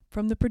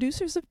From the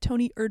producers of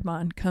Tony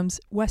Erdmann comes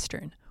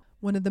Western,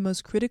 one of the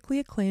most critically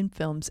acclaimed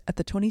films at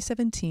the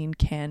 2017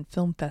 Cannes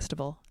Film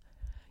Festival.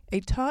 A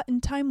taut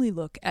and timely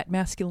look at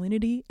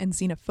masculinity and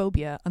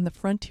xenophobia on the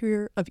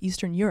frontier of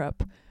Eastern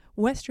Europe,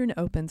 Western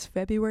opens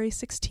February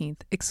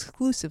 16th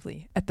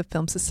exclusively at the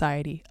Film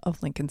Society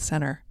of Lincoln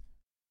Center.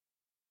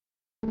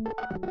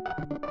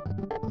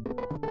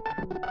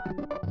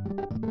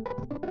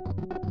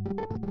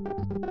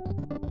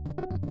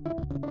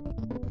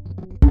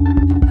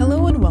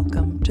 Hello and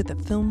welcome to the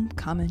Film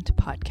Comment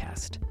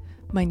Podcast.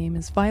 My name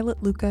is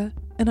Violet Luca,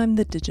 and I'm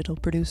the digital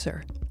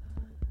producer.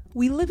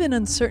 We live in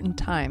uncertain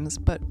times,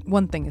 but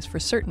one thing is for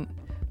certain.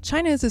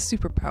 China is a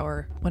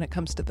superpower when it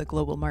comes to the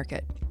global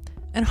market.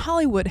 And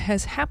Hollywood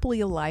has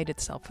happily allied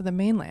itself with the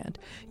mainland,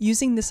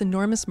 using this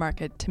enormous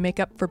market to make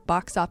up for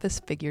box office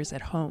figures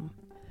at home.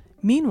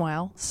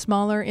 Meanwhile,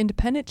 smaller,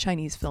 independent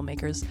Chinese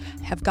filmmakers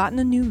have gotten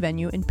a new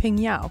venue in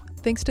Pingyao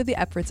thanks to the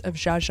efforts of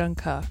Jia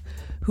Zhengke,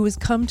 who has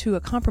come to a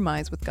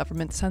compromise with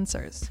government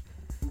censors.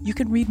 You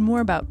can read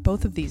more about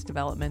both of these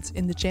developments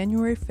in the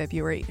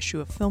January-February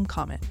issue of Film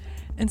Comment,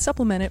 and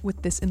supplement it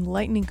with this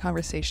enlightening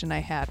conversation I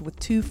had with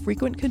two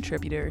frequent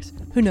contributors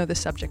who know the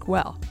subject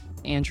well.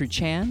 Andrew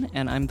Chan,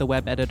 and I'm the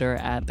web editor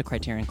at the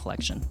Criterion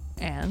Collection.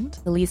 And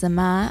Lisa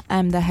Ma,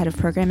 I'm the head of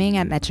programming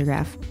at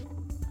Metrograph.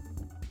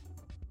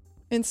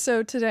 And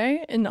so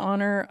today, in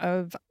honor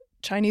of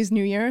Chinese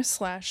New Year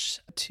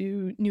 /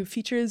 two new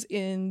features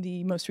in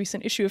the most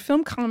recent issue of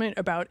Film Comment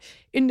about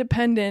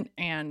independent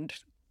and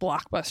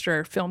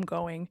blockbuster film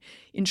going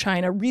in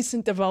China,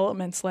 recent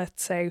developments,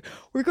 let's say,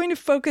 we're going to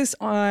focus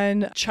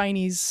on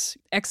Chinese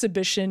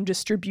exhibition,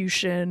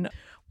 distribution.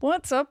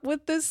 What's up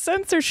with this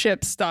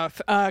censorship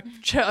stuff?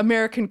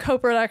 American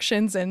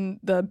co-productions and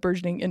the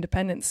burgeoning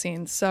independent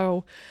scene.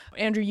 So,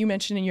 Andrew, you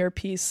mentioned in your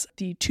piece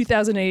the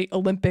 2008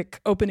 Olympic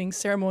opening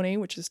ceremony,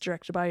 which is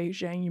directed by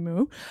Zhang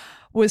Yimou,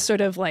 was sort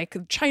of like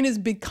China's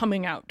big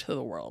coming out to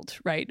the world,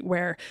 right?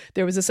 Where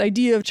there was this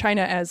idea of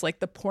China as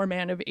like the poor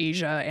man of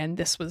Asia, and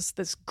this was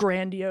this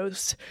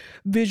grandiose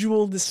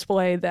visual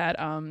display that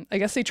I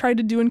guess they tried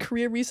to do in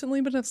Korea recently,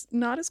 but it's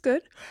not as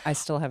good. I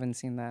still haven't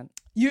seen that.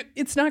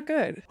 It's not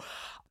good.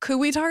 Could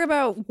we talk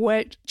about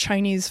what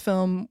Chinese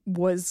film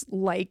was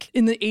like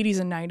in the 80s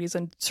and 90s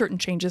and certain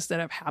changes that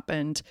have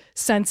happened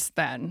since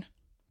then?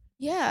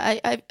 Yeah,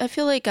 I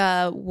feel like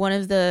one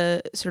of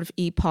the sort of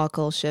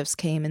epochal shifts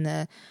came in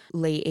the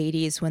late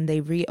 80s when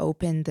they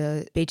reopened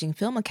the Beijing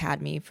Film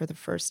Academy for the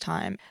first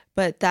time.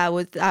 But that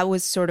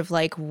was sort of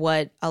like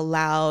what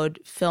allowed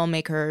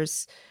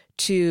filmmakers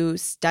to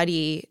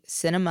study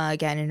cinema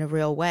again in a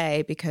real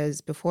way,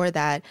 because before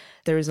that,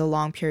 there was a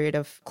long period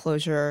of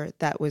closure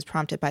that was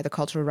prompted by the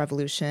Cultural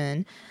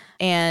Revolution.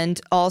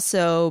 And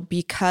also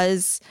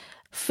because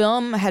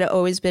film had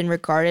always been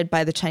regarded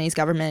by the Chinese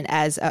government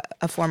as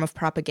a form of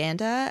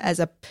propaganda, as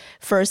a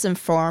first and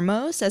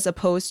foremost, as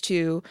opposed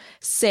to,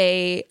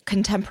 say,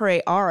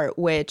 contemporary art,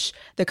 which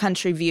the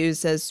country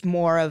views as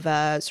more of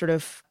a sort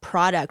of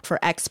product for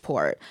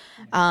export.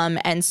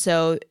 And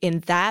so in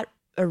that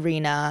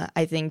arena,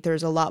 I think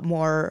there's a lot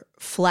more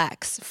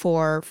flex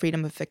for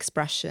freedom of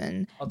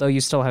expression. Although you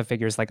still have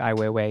figures like Ai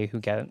Weiwei who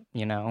get,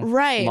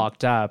 right,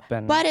 locked up.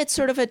 But it's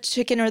sort of a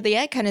chicken or the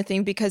egg kind of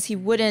thing, because he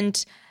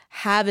wouldn't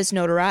have his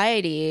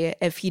notoriety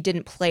if he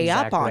didn't play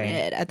up on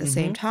it at the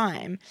same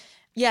time.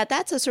 Yeah,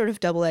 that's a sort of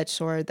double-edged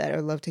sword that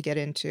I'd love to get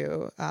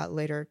into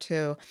later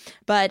too.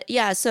 But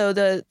yeah, so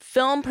the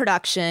film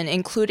production,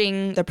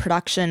 including the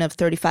production of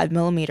 35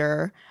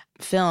 millimeter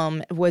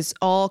film, was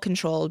all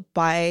controlled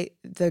by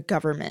the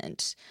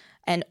government.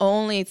 And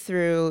only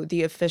through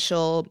the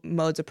official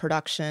modes of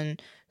production,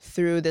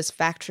 through this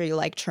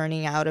factory-like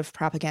churning out of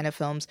propaganda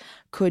films,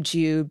 could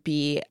you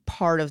be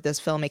part of this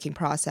filmmaking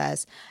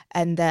process.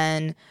 And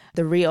then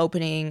the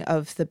reopening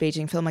of the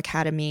Beijing Film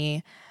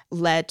Academy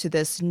led to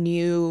this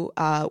new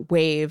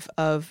wave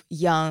of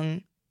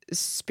young,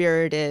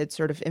 spirited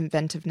sort of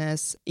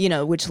inventiveness,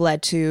 which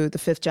led to the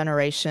fifth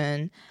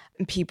generation.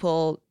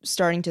 People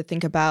starting to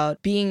think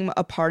about being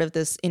a part of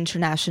this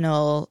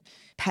international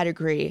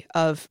pedigree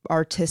of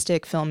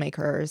artistic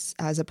filmmakers,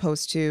 as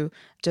opposed to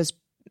just,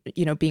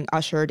 being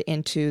ushered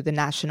into the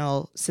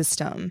national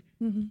system.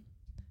 Mm-hmm.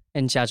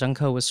 And Jia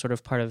Zhengke was sort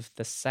of part of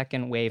the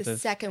second wave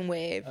of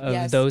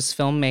yes, those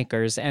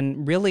filmmakers.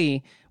 And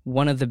really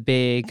one of the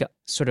big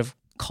sort of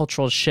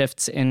cultural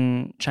shifts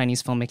in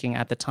Chinese filmmaking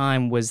at the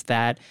time was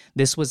that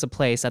this was a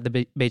place at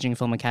the Beijing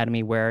Film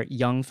Academy where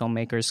young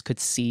filmmakers could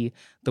see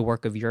the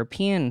work of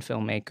European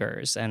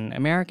filmmakers and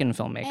American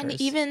filmmakers.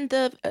 And even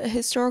the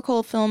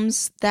historical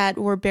films that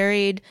were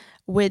buried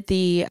with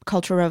the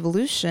Cultural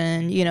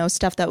Revolution,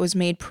 stuff that was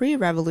made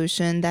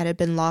pre-revolution that had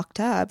been locked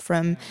up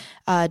from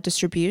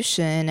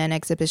distribution and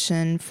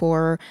exhibition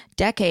for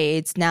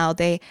decades. Now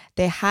they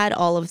had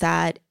all of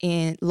that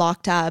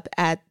locked up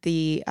at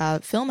the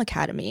Film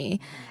Academy.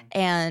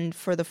 And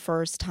for the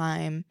first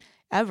time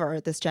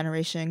ever, this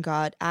generation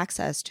got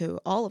access to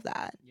all of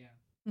that.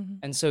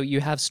 And so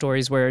you have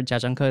stories where Jia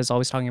Zhangke is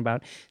always talking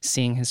about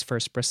seeing his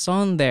first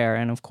Bresson there.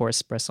 And of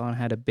course, Bresson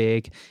had a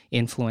big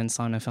influence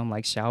on a film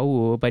like Xiao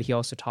Wu, but he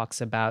also talks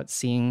about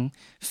seeing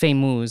Fei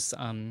Mu's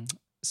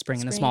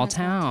Spring in a Small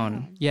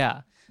Town.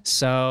 Yeah.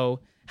 So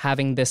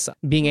having this,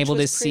 being able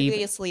to see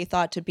previously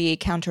thought to be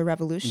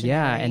counter-revolutionary.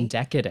 Yeah, and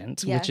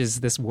decadent, which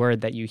is this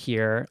word that you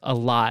hear a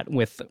lot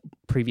with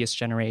previous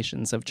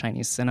generations of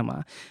Chinese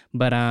cinema.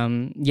 But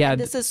yeah.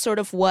 This is sort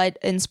of what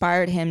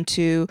inspired him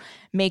to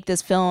make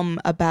this film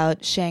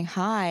about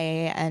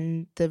Shanghai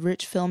and the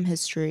rich film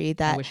history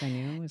that I Wish I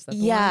Knew, is that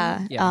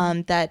the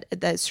one?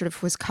 That sort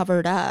of was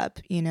covered up,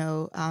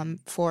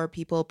 for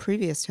people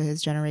previous to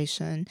his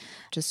generation,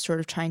 just sort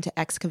of trying to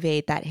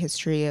excavate that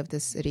history of the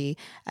city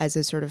as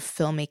a sort of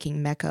filmmaking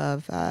mecca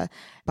of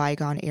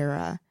bygone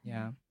era.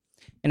 Yeah.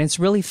 And it's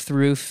really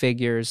through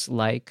figures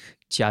like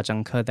Jia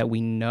Zhangke that we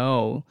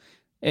know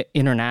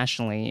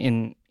internationally,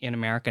 in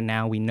America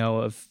now, we know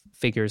of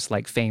figures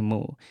like Fei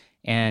Mu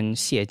and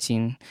Xie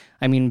Jin.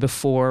 I mean,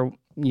 before,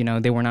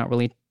 they were not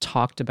really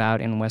talked about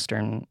in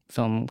Western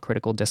film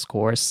critical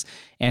discourse.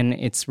 And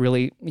it's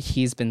really,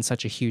 he's been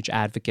such a huge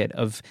advocate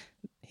of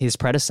his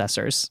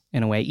predecessors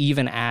in a way,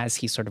 even as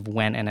he sort of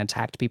went and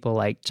attacked people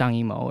like Zhang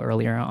Yimou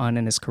earlier on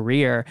in his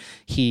career.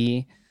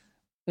 He,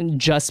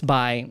 just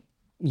by,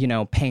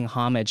 paying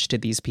homage to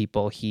these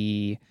people,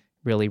 he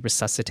really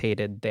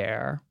resuscitated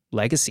their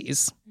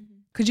legacies.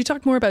 Could you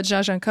talk more about Jia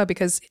Zhangke,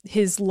 because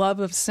his love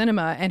of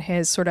cinema and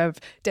his sort of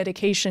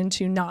dedication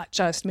to not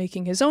just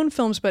making his own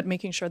films, but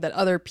making sure that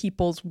other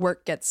people's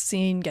work gets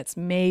seen, gets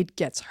made,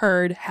 gets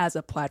heard, has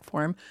a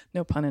platform,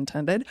 no pun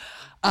intended.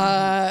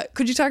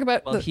 Could you talk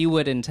about... Well, he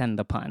would intend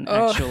the pun,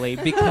 actually,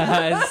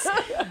 because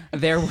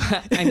there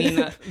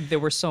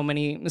were so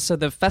many... So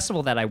the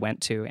festival that I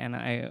went to, and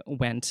I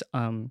went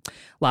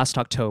last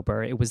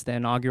October, it was the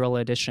inaugural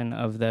edition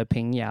of the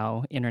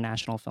Pingyao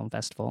International Film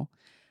Festival,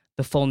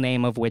 the full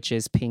name of which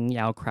is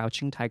Pingyao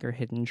Crouching Tiger,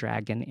 Hidden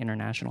Dragon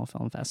International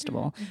Film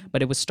Festival.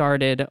 But it was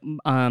started,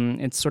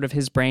 it's sort of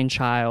his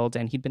brainchild,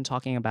 and he'd been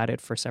talking about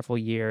it for several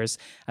years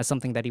as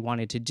something that he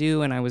wanted to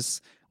do. And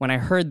when I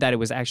heard that it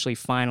was actually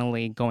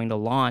finally going to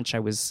launch, I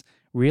was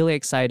really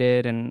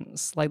excited and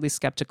slightly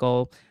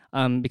skeptical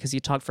because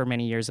he talked for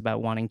many years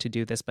about wanting to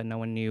do this, but no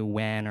one knew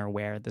when or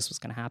where this was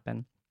going to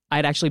happen.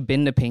 I'd actually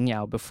been to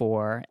Pingyao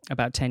before,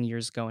 about 10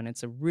 years ago, and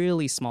it's a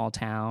really small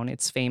town.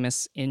 It's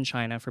famous in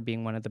China for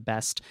being one of the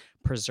best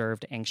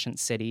preserved ancient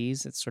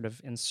cities. It's sort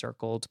of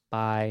encircled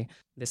by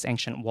this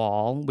ancient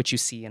wall, which you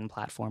see in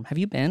Platform. Have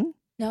you been?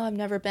 No, I've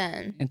never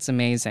been. It's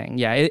amazing.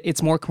 Yeah,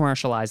 it's more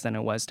commercialized than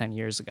it was 10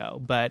 years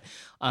ago, but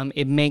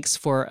it makes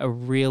for a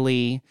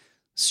really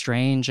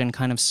strange and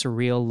kind of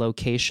surreal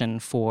location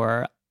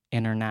for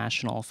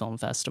International Film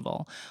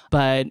Festival.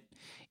 But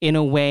in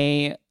a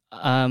way...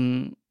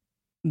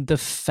 the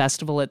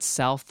festival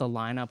itself, the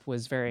lineup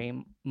was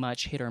very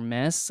much hit or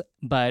miss,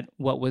 but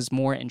what was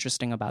more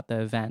interesting about the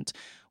event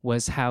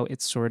was how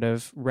it sort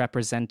of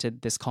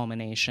represented this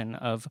culmination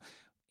of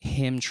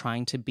him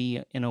trying to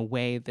be, in a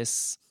way,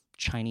 this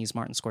Chinese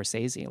Martin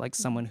Scorsese, like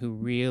someone who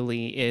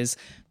really is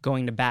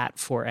going to bat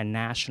for a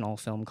national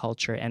film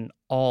culture and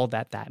all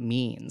that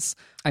means.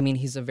 I mean,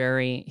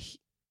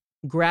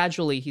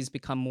 gradually he's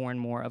become more and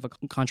more of a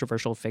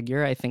controversial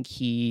figure. I think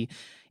he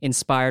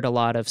inspired a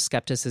lot of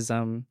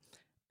skepticism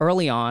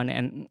early on,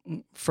 and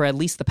for at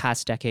least the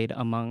past decade,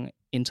 among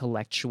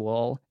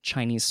intellectual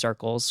Chinese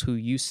circles who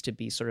used to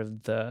be sort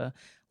of the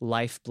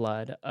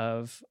lifeblood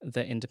of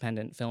the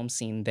independent film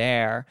scene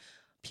there,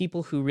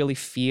 people who really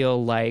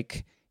feel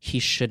like he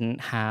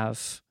shouldn't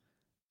have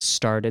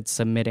started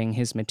submitting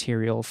his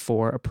material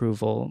for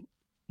approval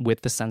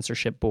with the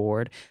censorship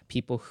board,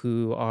 people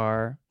who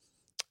are,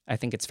 I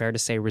think it's fair to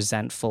say,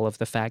 resentful of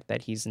the fact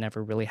that he's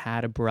never really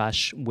had a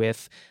brush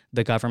with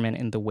the government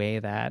in the way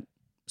that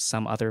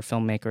some other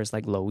filmmakers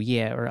like Lou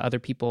Ye or other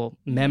people,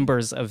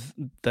 members of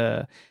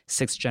the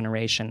sixth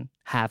generation,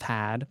 have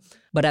had.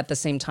 But at the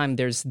same time,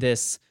 there's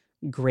this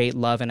great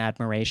love and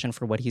admiration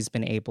for what he's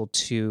been able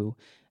to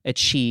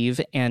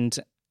achieve. And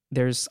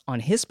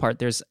on his part,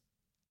 there's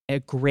a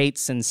great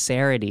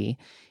sincerity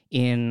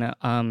in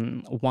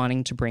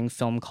wanting to bring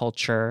film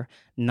culture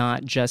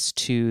not just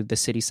to the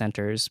city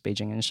centers,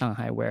 Beijing and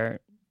Shanghai,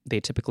 where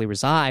they typically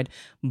reside,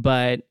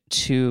 but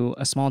to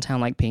a small town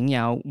like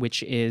Pingyao,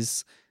 which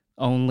is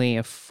only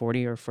a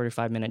 40 or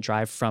 45-minute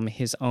drive from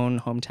his own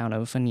hometown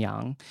of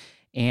Fenyang.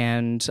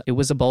 And it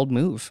was a bold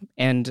move.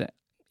 And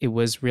it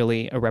was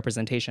really a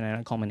representation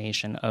and a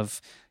culmination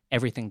of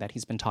everything that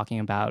he's been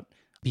talking about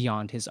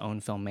beyond his own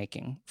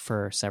filmmaking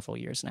for several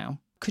years now.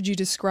 Could you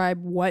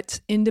describe what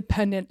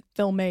independent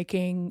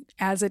filmmaking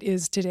as it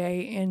is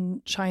today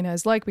in China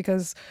is like?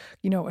 Because,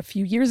 a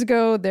few years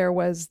ago, there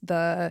was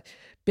the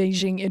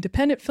Beijing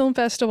Independent Film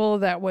Festival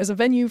that was a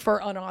venue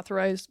for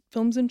unauthorized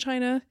films in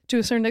China to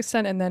a certain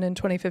extent. And then in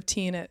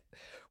 2015, it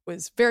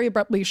was very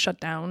abruptly shut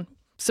down,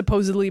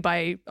 supposedly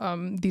by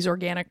these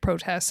organic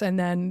protests. And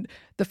then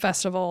the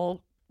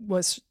festival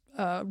was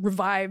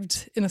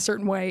revived in a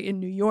certain way in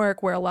New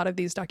York, where a lot of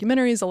these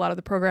documentaries, a lot of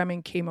the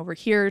programming came over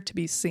here to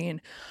be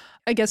seen.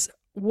 I guess,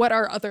 what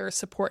are other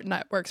support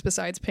networks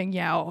besides Ping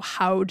Yao?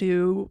 How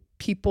do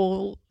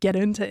people get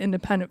into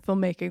independent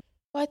filmmaking?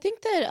 Well, I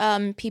think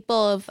that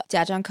people of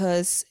Jia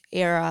Zhangke's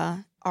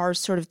era are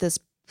sort of this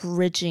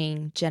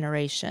bridging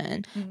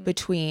generation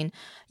between,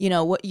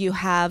 what you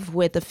have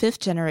with the fifth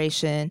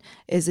generation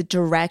is a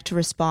direct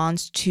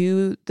response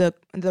to the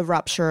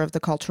rupture of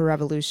the Cultural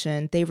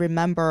Revolution. They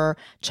remember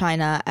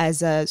China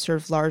as a sort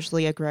of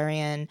largely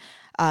agrarian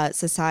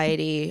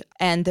society,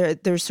 and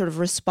they're sort of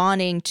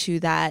responding to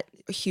that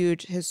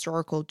huge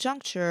historical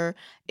juncture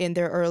in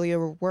their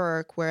earlier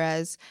work,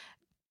 whereas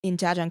in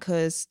Jia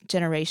Zhangke's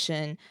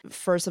generation,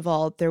 first of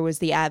all, there was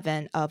the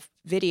advent of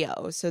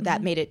video, so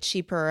that made it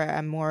cheaper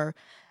and more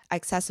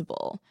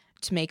accessible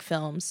to make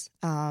films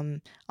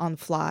on the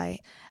fly.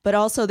 But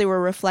also they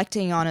were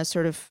reflecting on a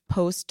sort of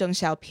post-Deng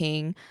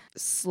Xiaoping,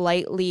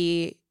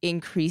 slightly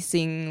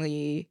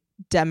increasingly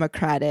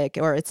democratic,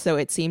 or so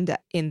it seemed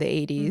in the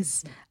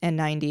 80s and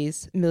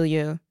 90s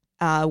milieu.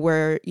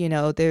 Where,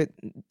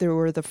 there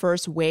were the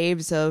first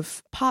waves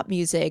of pop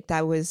music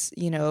that was,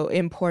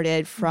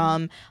 imported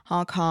from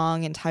Hong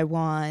Kong and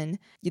Taiwan.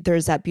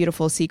 There's that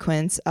beautiful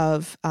sequence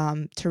of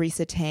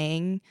Teresa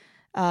Tang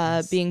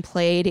being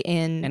played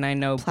in And I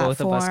know Platform.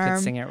 Both of us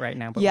could sing it right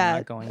now, but we're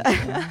not going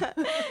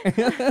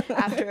to.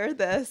 After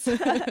this.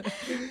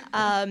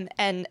 And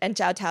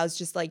Zhao Tao's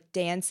just like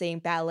dancing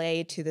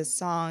ballet to this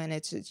song. And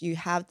it's just, you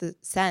have the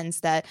sense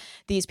that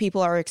these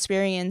people are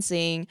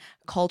experiencing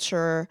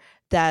culture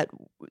that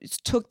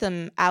took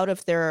them out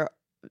of their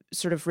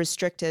sort of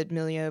restricted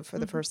milieu for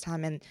the first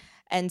time.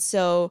 And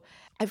so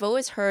I've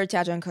always heard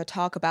Jia Zhangke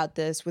talk about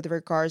this with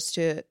regards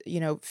to,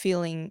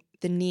 feeling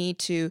the need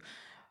to,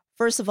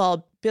 first of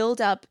all, build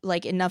up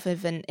like enough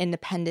of an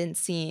independent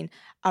scene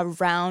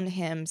around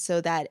him so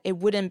that it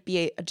wouldn't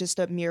be just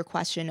a mere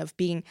question of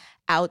being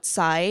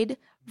outside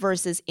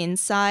versus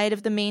inside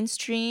of the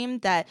mainstream,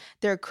 that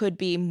there could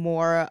be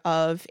more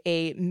of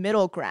a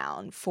middle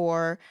ground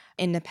for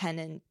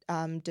independent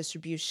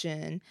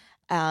distribution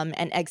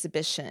and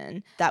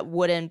exhibition that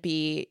wouldn't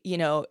be,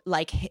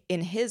 like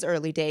in his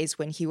early days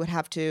when he would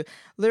have to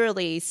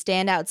literally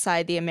stand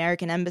outside the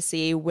American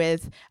embassy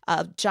with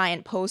a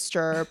giant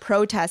poster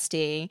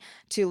protesting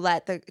to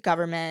let the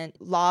government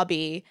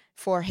lobby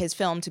for his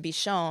film to be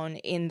shown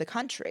in the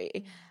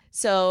country.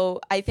 So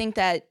I think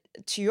that,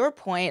 to your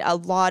point, a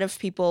lot of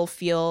people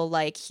feel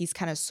like he's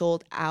kind of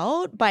sold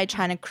out by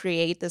trying to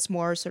create this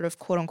more sort of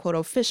quote unquote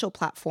official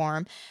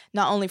platform,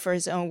 not only for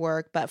his own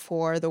work, but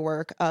for the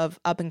work of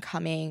up and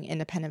coming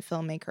independent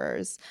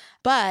filmmakers.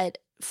 But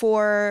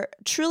for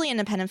truly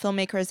independent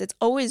filmmakers, it's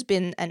always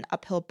been an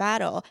uphill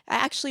battle. I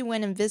actually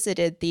went and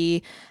visited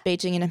the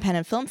Beijing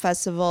Independent Film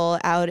Festival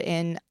out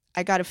in,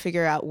 I got to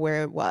figure out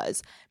where it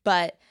was,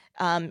 but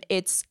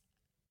it's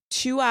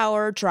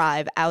 2-hour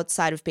drive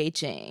outside of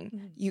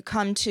Beijing. You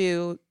come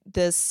to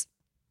this,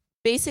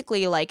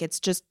 basically like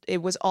it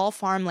was all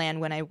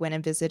farmland when I went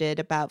and visited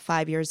about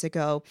 5 years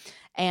ago.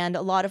 And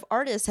a lot of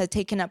artists had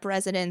taken up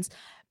residence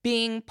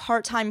being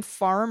part-time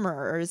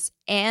farmers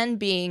and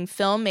being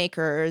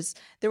filmmakers.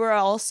 There were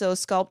also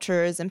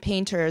sculptors and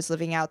painters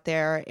living out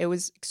there. It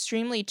was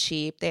extremely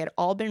cheap. They had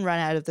all been run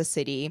out of the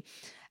city.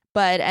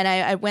 And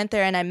I went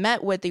there and I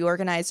met with the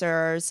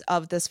organizers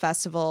of this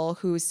festival,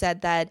 who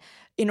said that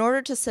in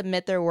order to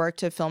submit their work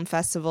to film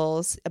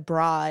festivals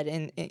abroad,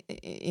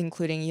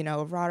 including,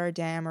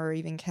 Rotterdam or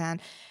even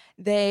Cannes,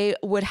 they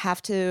would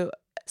have to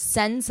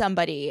send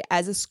somebody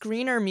as a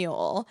screener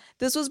mule.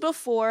 This was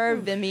before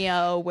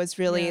Vimeo was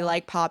really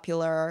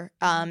popular.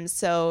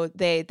 So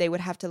they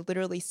would have to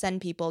literally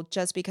send people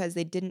just because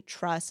they didn't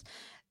trust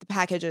the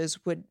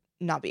packages would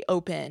not be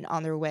open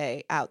on their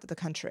way out of the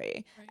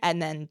country, and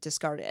then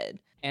discarded.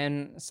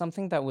 And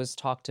something that was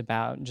talked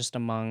about just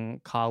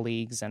among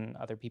colleagues and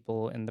other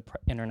people in the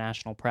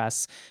international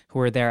press who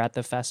were there at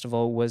the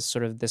festival was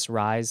sort of this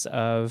rise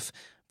of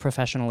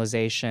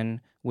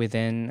professionalization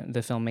within the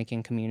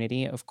filmmaking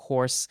community. Of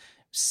course,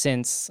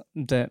 since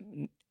the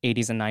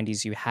 80s and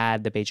 90s, you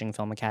had the Beijing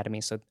Film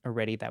Academy, so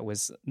already that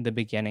was the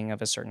beginning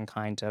of a certain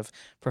kind of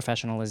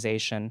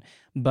professionalization.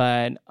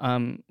 But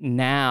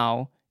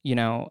now,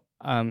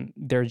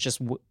 there are just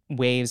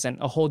waves and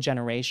a whole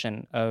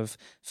generation of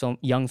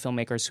young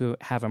filmmakers who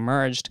have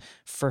emerged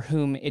for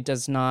whom it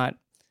does not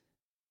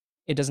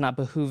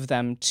behoove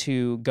them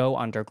to go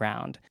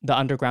underground. The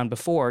underground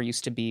before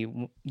used to be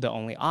the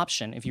only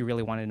option if you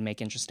really wanted to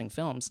make interesting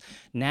films.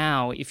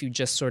 Now, if you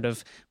just sort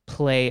of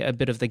play a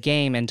bit of the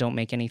game and don't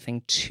make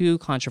anything too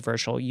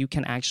controversial, you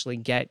can actually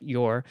get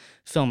your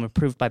film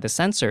approved by the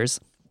censors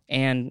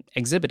and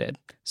exhibited.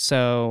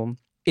 So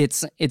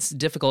it's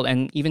difficult.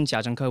 And even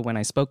Jia Zhangke, when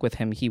I spoke with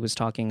him, he was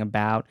talking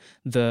about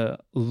the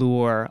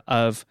lure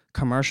of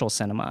commercial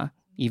cinema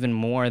even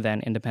more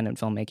than independent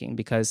filmmaking,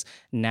 because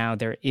now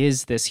there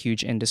is this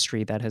huge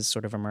industry that has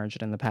sort of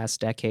emerged in the past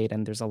decade,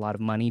 and there's a lot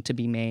of money to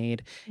be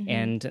made,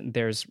 and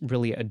there's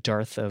really a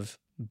dearth of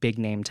big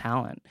name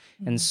talent.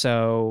 And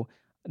so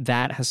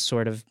that has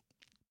sort of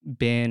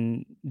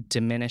been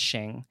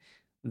diminishing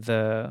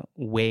the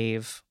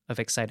wave of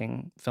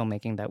exciting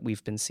filmmaking that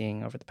we've been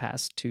seeing over the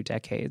past 2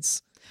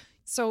 decades.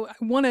 So I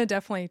want to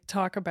definitely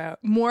talk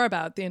more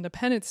about the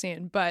independent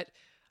scene, but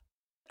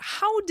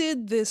how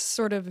did this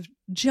sort of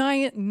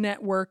giant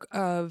network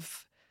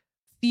of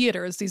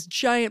theaters, these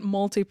giant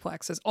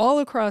multiplexes all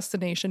across the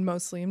nation,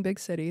 mostly in big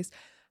cities,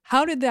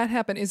 how did that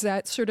happen? Is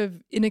that sort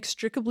of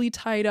inextricably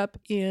tied up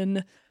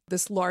in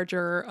this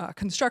larger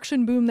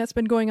construction boom that's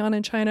been going on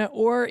in China,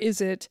 or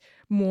is it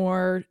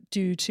more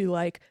due to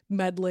like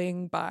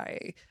meddling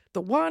by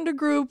the Wanda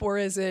Group, or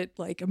is it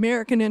like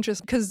American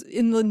interest? Because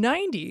in the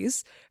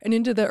 90s and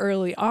into the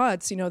early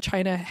aughts,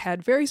 China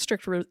had very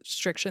strict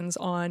restrictions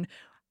on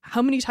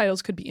how many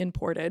titles could be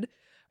imported.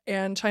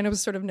 And China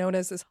was sort of known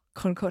as this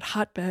quote unquote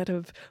hotbed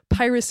of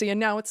piracy. And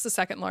now it's the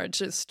second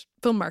largest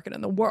film market in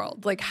the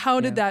world. Like,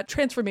 how did that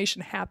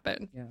transformation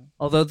happen? Yeah.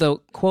 Although the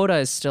quota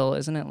is still,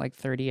 isn't it like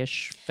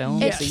 30-ish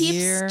films It a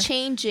year? keeps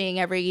changing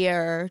every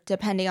year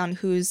depending on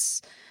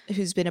who's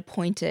been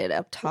appointed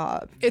up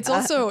top. It's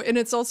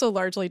also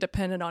largely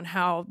dependent on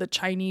how the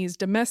Chinese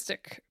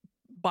domestic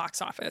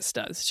box office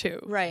does too.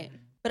 Right.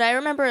 But I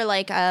remember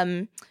like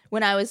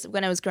when I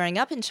was growing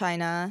up in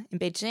China, in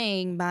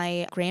Beijing,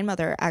 my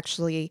grandmother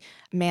actually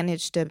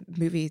managed a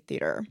movie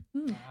theater.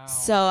 Wow.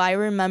 So I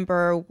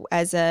remember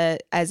as a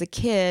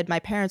kid, my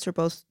parents were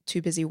both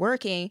too busy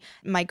working.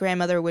 My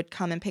grandmother would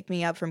come and pick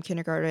me up from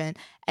kindergarten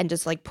and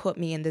just like put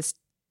me in this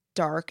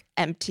dark,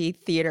 empty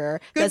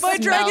theater. Goodbye,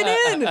 Dragon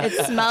Inn! It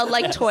smelled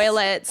like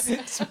toilets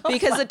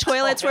because the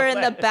toilets were in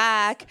the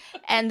back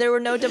and there were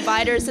no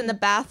dividers in the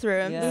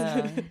bathrooms.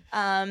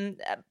 Yeah.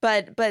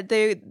 But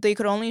they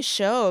could only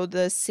show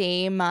the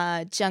same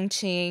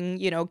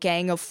Jiangqing,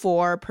 Gang of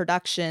Four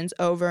productions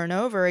over and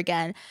over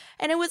again.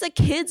 And it was a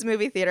kids'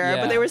 movie theater,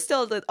 but they were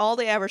still, all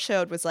they ever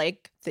showed was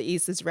like The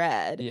East is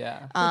Red.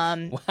 Yeah.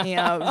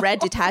 Red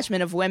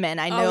Detachment of Women.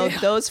 I know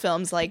those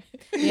films, like,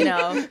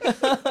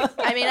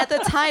 I mean, at the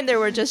time there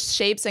were just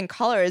shapes and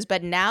colors,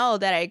 but now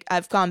that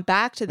I've gone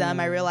back to them,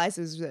 I realize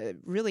it was a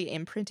really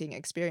imprinting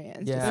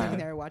experience, just sitting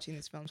there watching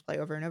these films play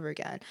over and over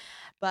again.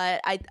 But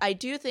I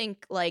do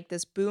think like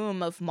this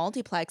boom of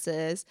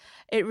multiplexes,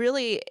 it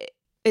really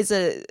is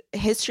a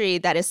history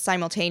that is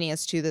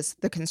simultaneous to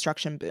the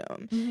construction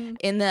boom.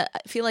 Mm-hmm. I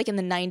feel like in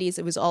the 90s,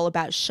 it was all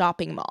about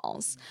shopping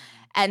malls.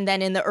 And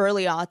then in the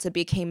early aughts, it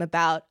became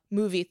about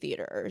movie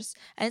theaters.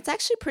 And it's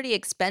actually pretty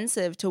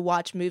expensive to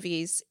watch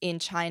movies in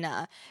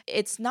China.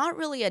 It's not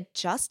really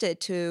adjusted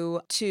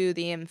to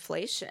the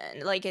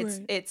inflation. Like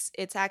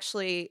it's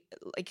actually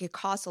like it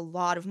costs a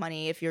lot of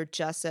money if you're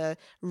just a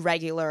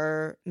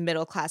regular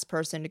middle class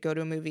person to go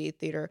to a movie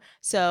theater.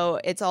 So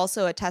it's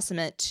also a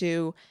testament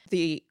to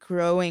the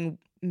growing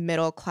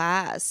middle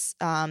class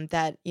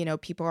that,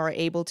 people are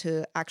able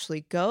to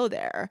actually go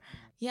there.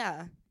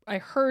 Yeah. I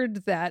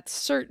heard that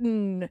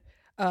certain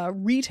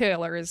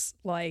retailers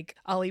like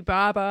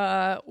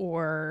Alibaba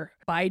or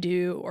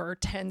Baidu or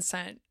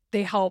Tencent,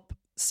 they help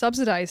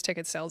subsidize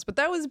ticket sales. But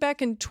that was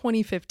back in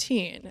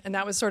 2015. And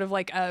that was sort of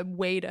like a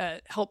way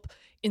to help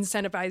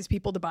incentivize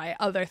people to buy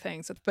other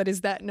things. But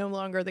is that no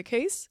longer the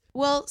case?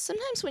 Well,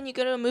 sometimes when you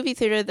go to a movie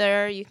theater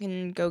there, you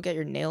can go get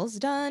your nails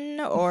done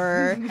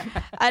or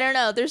I don't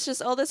know. There's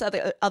just all this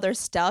other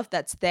stuff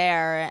that's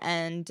there.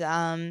 And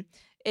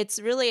it's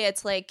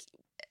like,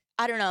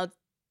 I don't know,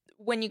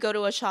 when you go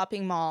to a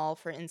shopping mall,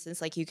 for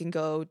instance, like you can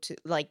go to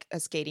like a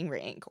skating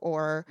rink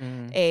or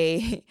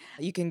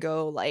you can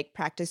go like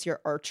practice your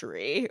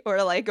archery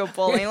or like go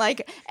bowling,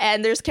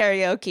 and there's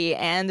karaoke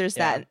and there's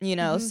that,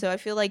 so I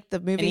feel like the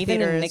movie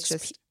theater is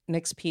just...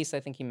 Nick's piece, I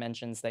think he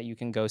mentions that you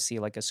can go see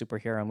like a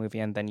superhero movie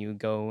and then you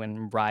go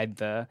and ride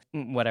the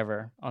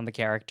whatever on the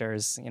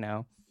characters,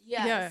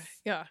 Yes.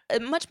 Yeah.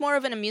 Much more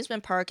of an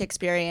amusement park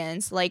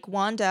experience, like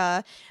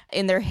Wanda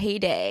in their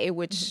heyday,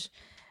 which...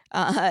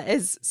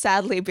 is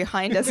sadly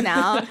behind us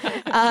now.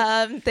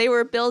 They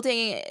were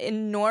building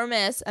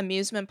enormous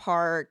amusement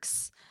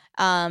parks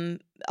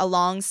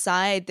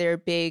alongside their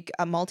big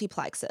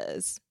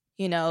multiplexes.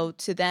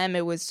 To them,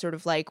 it was sort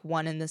of like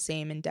one and the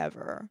same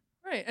endeavor.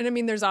 Right. And I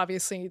mean, there's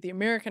obviously the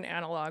American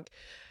analog,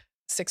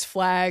 Six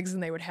Flags,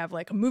 and they would have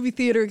like a movie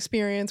theater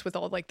experience with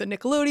all like the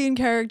Nickelodeon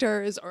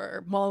characters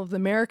or Mall of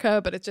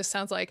America, but it just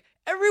sounds like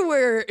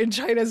everywhere in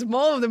China's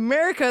Mall of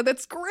America.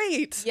 That's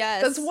great.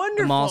 Yes. That's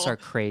wonderful. The malls are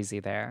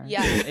crazy there.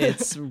 Yeah.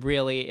 It's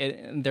really,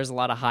 there's a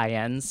lot of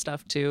high-end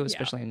stuff too,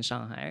 especially in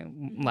Shanghai,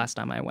 last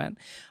time I went.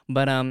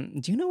 But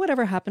do you know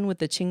whatever happened with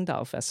the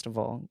Qingdao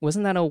Festival?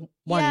 Wasn't that a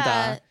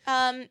Wanda?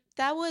 Yeah,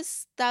 that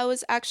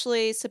was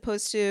actually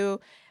supposed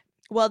to...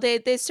 Well,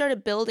 they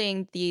started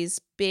building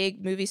these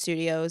big movie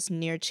studios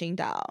near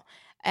Qingdao.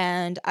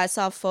 And I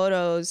saw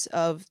photos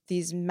of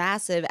these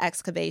massive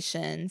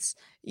excavations,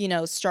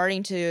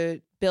 starting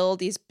to build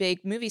these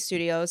big movie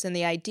studios. And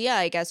the idea,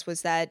 I guess,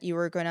 was that you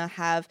were going to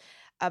have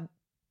a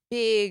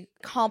big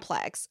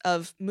complex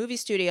of movie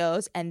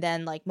studios and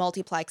then like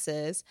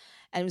multiplexes.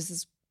 And it was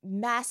this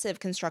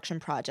massive construction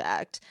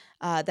project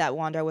that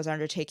Wanda was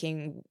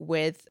undertaking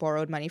with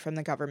borrowed money from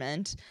the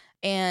government.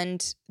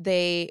 And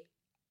they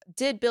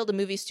did build the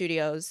movie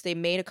studios. They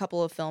made a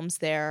couple of films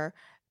there.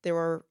 They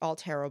were all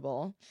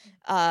terrible.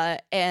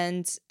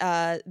 And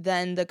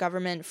then the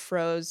government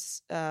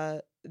froze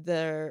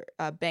their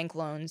bank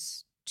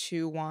loans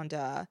to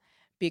Wanda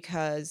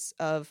because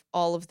of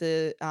all of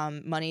the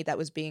money that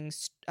was being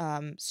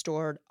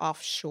stored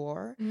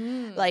offshore.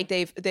 Like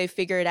they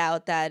figured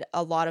out that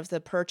a lot of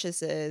the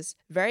purchases,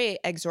 very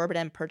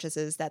exorbitant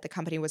purchases that the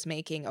company was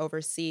making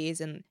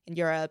overseas in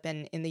Europe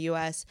and in the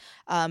US,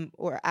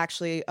 were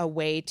actually a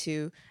way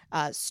to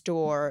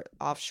store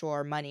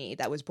offshore money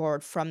that was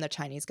borrowed from the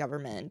Chinese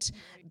government.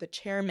 The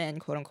chairman,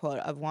 quote unquote,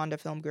 of Wanda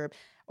Film Group,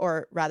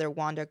 or rather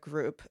Wanda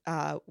Group,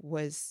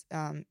 was,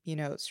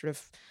 sort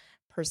of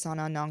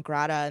persona non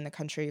grata in the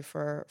country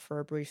for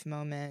a brief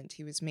moment.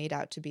 He was made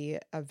out to be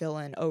a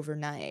villain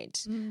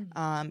overnight.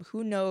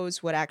 Who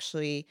knows what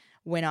actually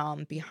went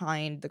on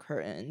behind the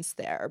curtains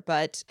there?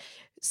 But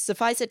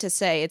suffice it to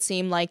say, it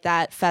seemed like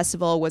that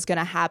festival was going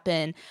to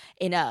happen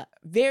in a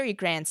very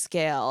grand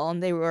scale.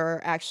 And they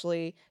were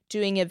actually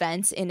doing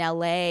events in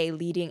LA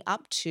leading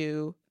up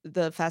to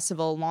the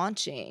festival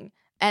launching.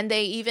 And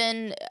they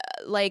even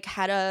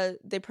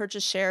they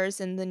purchased shares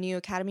in the new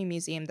Academy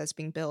Museum that's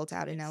being built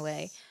out in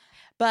LA.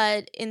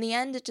 But in the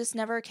end, it just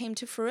never came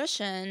to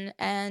fruition.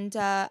 And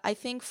I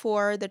think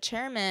for the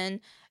chairman,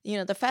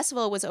 the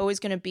festival was always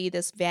going to be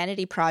this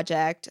vanity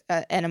project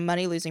and a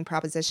money-losing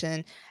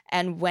proposition.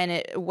 And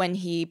when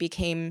he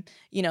became,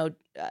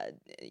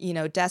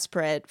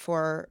 desperate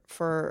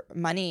for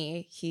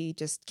money, he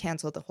just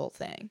canceled the whole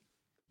thing.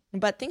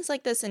 But things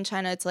like this in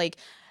China, it's like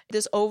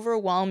this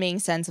overwhelming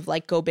sense of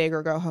like go big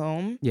or go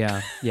home.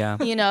 Yeah.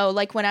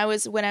 Like when I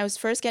was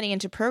first getting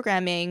into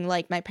programming,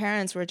 like my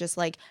parents were just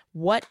like,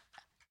 what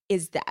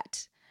is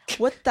that?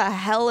 What the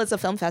hell is a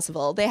film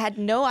festival? They had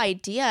no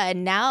idea.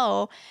 And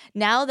now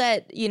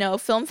that,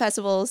 film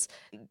festivals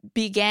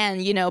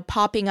began,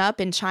 popping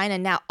up in China,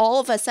 now all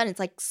of a sudden it's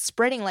like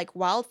spreading like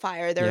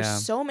wildfire. There are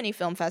so many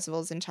film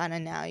festivals in China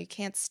now. You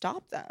can't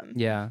stop them.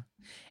 Yeah.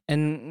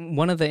 And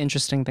one of the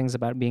interesting things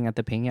about being at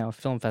the Pingyao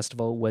Film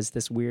Festival was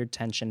this weird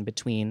tension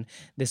between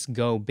this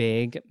go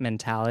big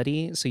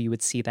mentality. So you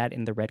would see that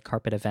in the red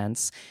carpet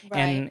events. Right.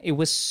 And it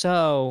was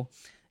so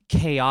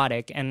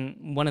chaotic.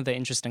 And one of the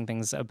interesting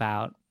things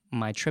about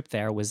my trip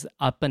there was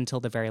up until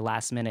the very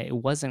last minute, it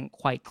wasn't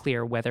quite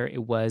clear whether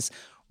it was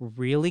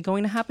really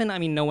going to happen. I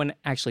mean, no one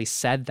actually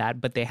said that,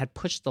 but they had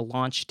pushed the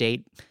launch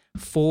date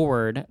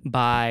forward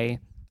by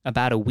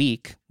about a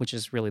week, which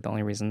is really the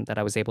only reason that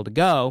I was able to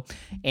go.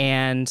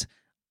 And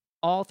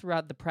all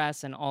throughout the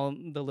press and all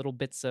the little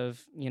bits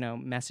of,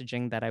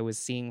 messaging that I was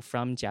seeing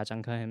from Jia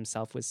Zhangke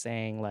himself was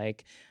saying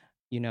like,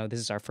 this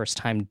is our first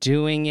time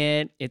doing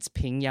it. It's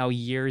Pingyao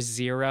year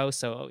 0,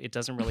 so it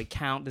doesn't really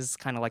count. This is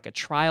kind of like a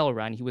trial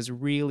run. He was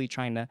really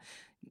trying to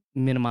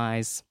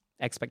minimize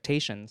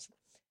expectations.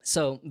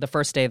 So the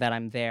first day that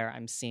I'm there,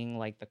 I'm seeing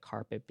like the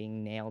carpet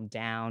being nailed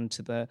down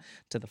to the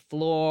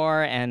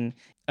floor, and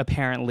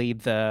apparently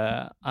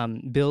the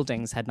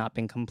buildings had not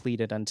been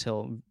completed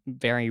until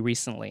very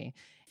recently.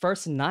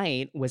 First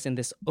night was in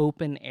this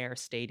open air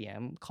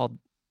stadium called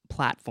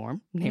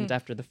Platform, named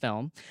after the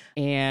film,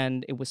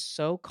 and it was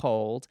so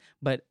cold,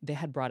 but they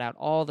had brought out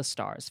all the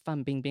stars.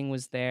 Fan Bingbing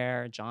was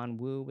there, John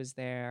Woo was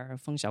there,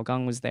 Feng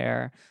Xiaogang was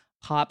there,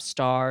 pop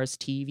stars,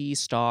 TV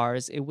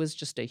stars. It was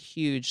just a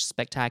huge,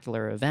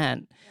 spectacular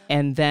event.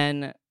 And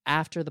then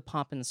after the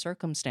pomp and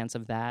circumstance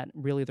of that,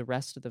 really the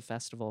rest of the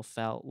festival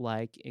felt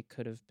like it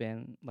could have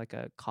been like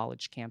a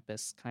college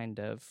campus kind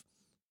of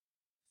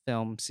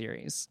film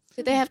series.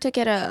 Did they have to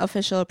get an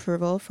official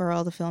approval for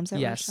all the films that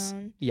were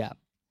shown? Yeah.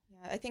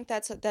 I think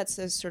that's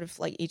a sort of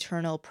like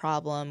eternal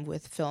problem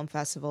with film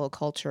festival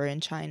culture in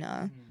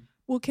China.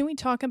 Well, can we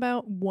talk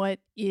about what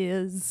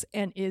is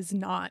and is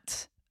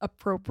not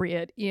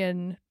appropriate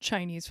in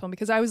Chinese film?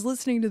 Because I was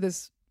listening to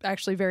this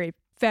actually very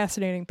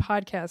fascinating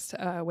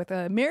podcast with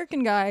an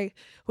American guy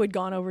who had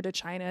gone over to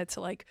China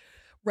to like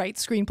write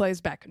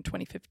screenplays back in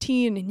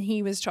 2015. And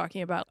he was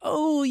talking about,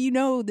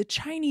 the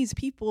Chinese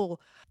people,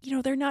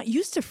 they're not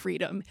used to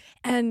freedom.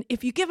 And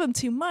if you give them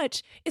too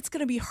much, it's going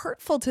to be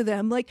hurtful to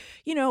them. Like,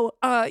 you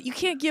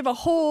can't give a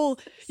whole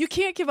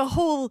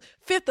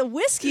fifth of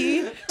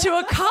whiskey to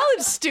a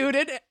college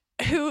student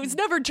who's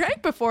never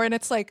drank before. And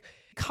it's like,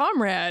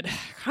 comrade,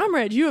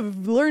 you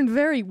have learned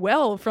very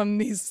well from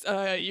these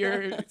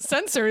your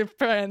censor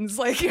friends.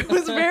 Like it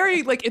was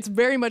very it's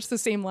very much the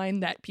same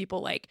line that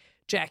people like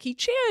Jackie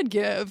Chan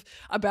give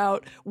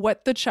about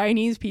what the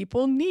Chinese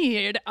people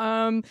need.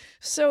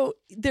 So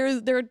there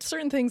are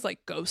certain things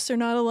like ghosts are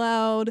not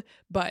allowed,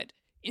 but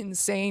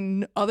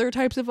insane other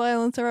types of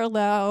violence are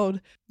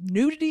allowed.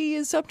 Nudity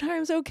is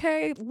sometimes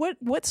okay.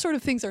 What sort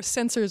of things are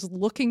censors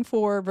looking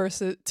for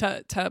versus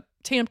to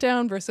tamp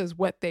down versus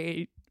what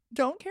they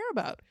don't care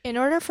about? In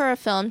order for a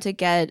film to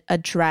get a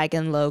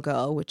dragon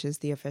logo, which is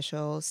the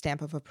official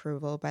stamp of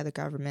approval by the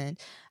government,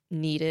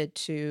 needed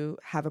to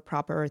have a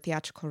proper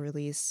theatrical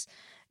release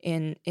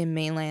in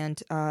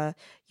mainland,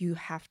 you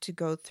have to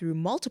go through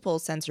multiple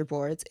censor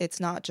boards.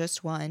 It's not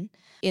just one.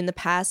 In the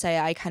past,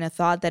 I kind of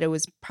thought that it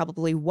was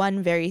probably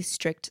one very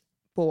strict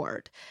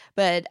board.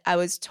 But I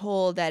was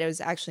told that it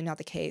was actually not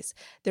the case.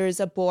 There is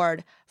a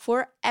board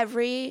for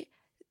every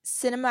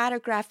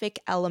cinematographic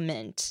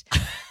element.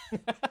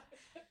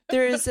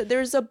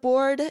 There's a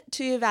board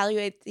to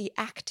evaluate the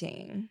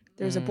acting.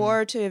 There's a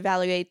board to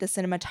evaluate the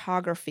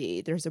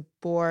cinematography. There's a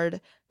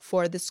board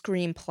for the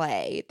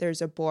screenplay.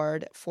 There's a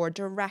board for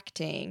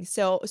directing.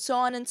 So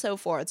on and so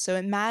forth. So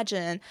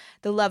imagine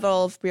the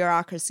level of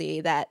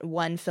bureaucracy that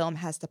one film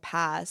has to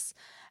pass.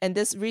 And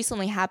this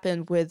recently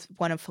happened with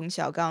one of Feng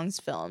Xiaogang's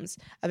films,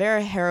 a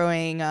very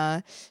harrowing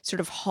sort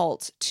of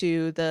halt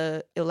to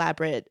the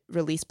elaborate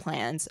release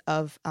plans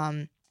of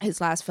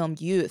his last film,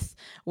 Youth,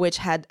 which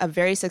had a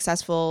very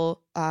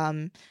successful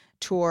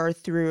tour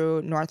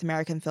through North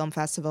American film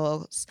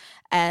festivals.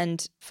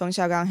 And Feng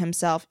Xiaogang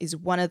himself is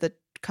one of the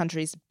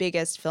country's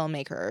biggest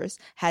filmmakers,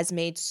 has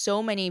made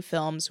so many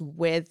films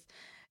with,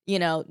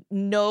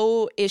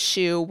 no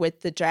issue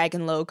with the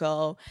dragon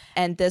logo.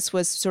 And this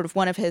was sort of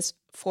one of his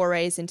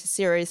forays into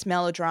serious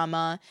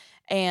melodrama.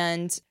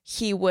 And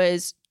he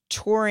was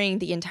touring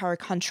the entire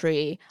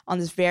country on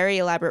this very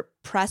elaborate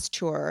press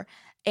tour.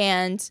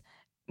 And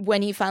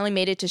when he finally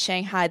made it to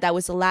Shanghai, that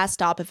was the last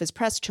stop of his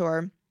press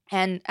tour.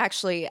 And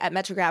actually at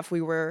Metrograph,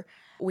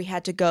 we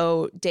had to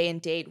go day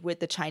and date with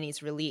the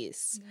Chinese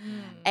release.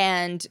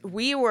 And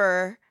we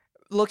were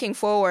looking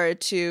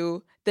forward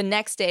to the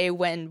next day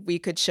when we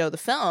could show the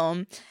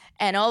film.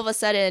 And all of a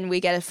sudden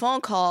we get a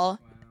phone call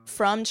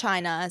from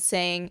China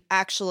saying,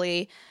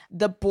 actually,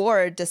 the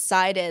board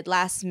decided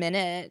last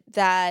minute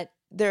that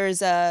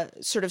there's a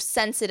sort of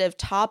sensitive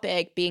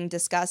topic being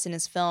discussed in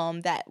his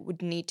film that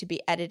would need to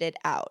be edited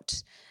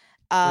out.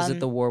 Was it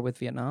the war with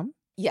Vietnam?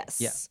 Yes.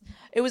 Yeah.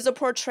 It was a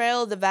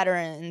portrayal of the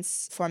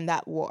veterans from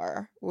that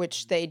war,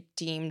 which they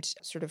deemed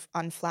sort of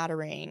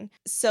unflattering.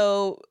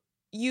 So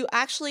you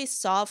actually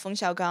saw Feng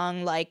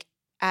Xiaogang, like,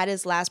 at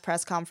his last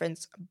press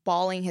conference,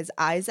 bawling his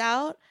eyes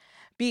out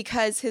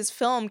because his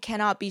film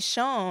cannot be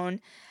shown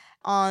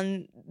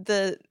on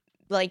the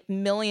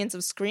millions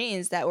of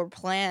screens that were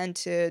planned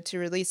to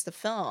release the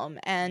film.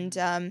 And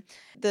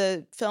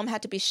the film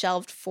had to be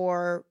shelved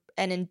for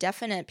an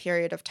indefinite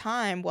period of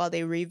time while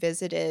they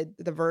revisited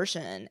the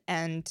version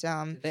and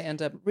they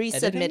end up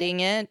resubmitting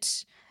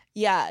it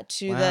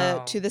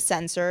to the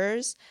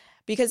censors,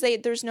 because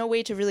there's no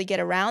way to really get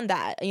around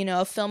that.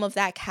 A film of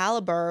that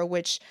caliber,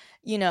 which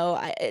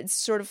it's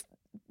sort of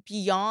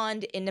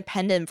beyond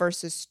independent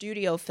versus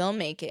studio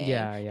filmmaking.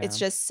 It's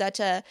just such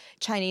a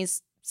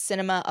Chinese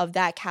cinema of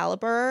that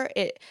caliber.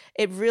 It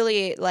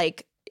really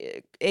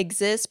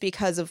exists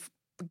because of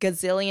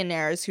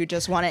gazillionaires who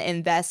just want to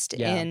invest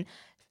in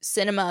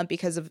cinema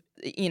because of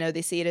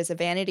they see it as a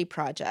vanity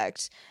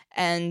project.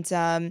 And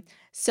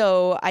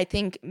so I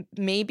think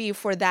maybe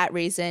for that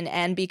reason,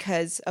 and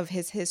because of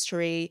his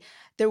history,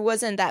 there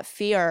wasn't that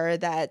fear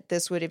that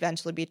this would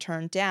eventually be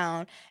turned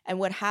down. And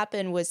what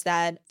happened was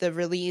that the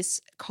release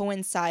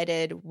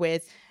coincided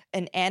with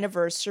an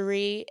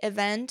anniversary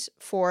event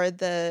for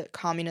the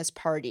Communist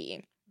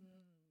Party.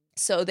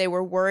 So they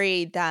were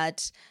worried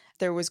that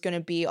there was going to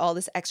be all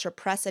this extra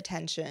press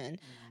attention,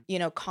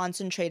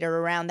 concentrated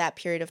around that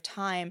period of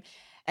time.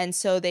 And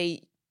so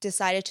they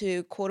decided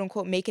to, quote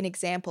unquote, make an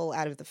example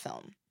out of the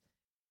film.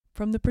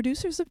 From the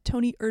producers of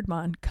Tony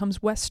Erdmann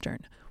comes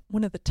Western,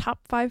 one of the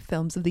top 5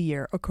 films of the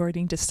year,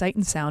 according to Sight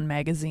and Sound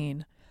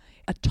magazine.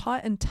 A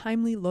taut and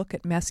timely look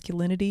at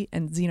masculinity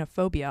and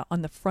xenophobia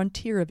on the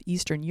frontier of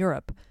Eastern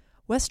Europe,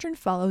 Western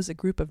follows a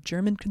group of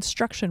German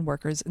construction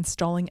workers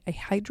installing a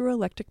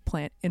hydroelectric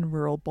plant in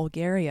rural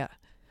Bulgaria.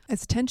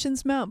 As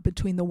tensions mount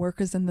between the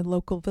workers and the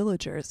local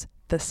villagers,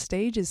 the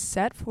stage is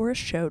set for a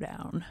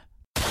showdown.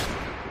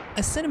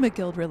 A Cinema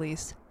Guild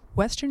release,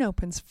 Western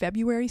opens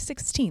February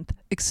 16th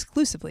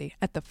exclusively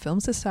at the Film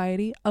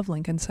Society of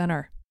Lincoln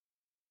Center.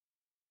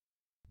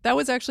 That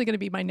was actually going to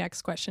be my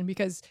next question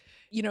because,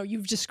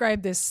 you've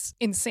described this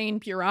insane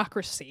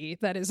bureaucracy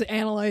that is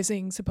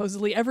analyzing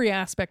supposedly every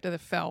aspect of the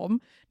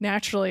film.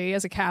 Naturally,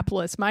 as a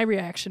capitalist, my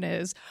reaction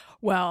is,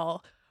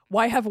 well,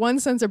 why have one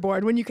censor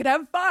board when you could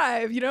have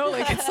 5?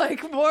 It's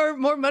like more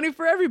money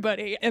for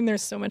everybody, and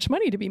there's so much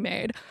money to be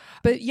made.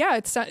 But yeah,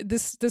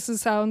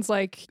 sounds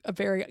like a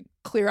very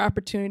clear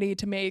opportunity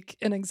to make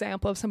an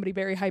example of somebody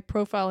very high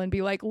profile and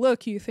be like,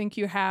 look, you think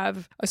you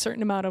have a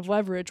certain amount of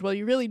leverage. Well,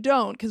 you really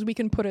don't, because we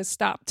can put a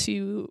stop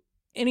to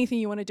anything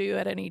you want to do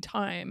at any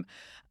time.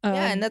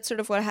 And that's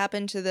sort of what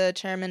happened to the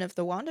chairman of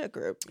the Wanda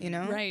Group,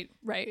 Right.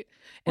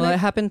 Well, it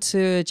happened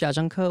to Jia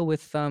Zhengke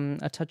with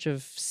A Touch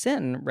of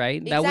Sin,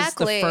 right? Exactly. That was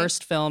the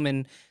first film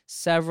in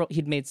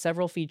he'd made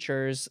several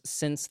features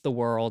since The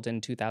World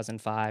in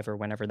 2005 or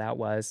whenever that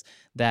was,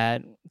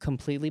 that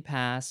completely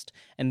passed.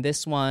 And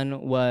this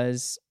one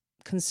was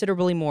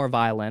considerably more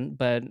violent,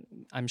 but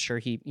I'm sure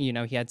he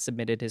had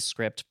submitted his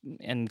script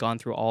and gone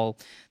through all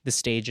the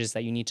stages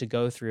that you need to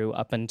go through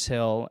up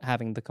until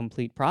having the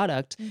complete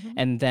product. Mm-hmm.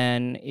 And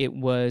then it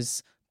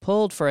was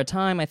pulled for a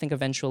time. I think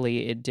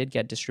eventually it did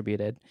get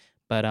distributed.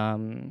 But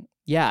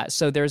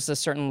so there's a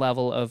certain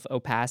level of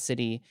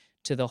opacity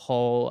to the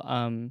whole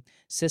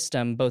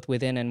system, both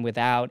within and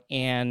without.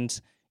 And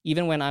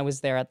even when I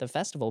was there at the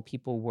festival,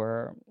 people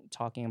were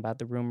talking about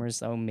the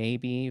rumors, oh,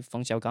 maybe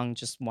Feng Xiaogang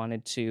just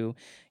wanted to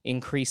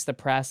increase the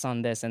press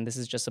on this, and this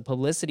is just a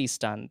publicity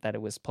stunt that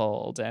it was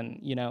pulled. And,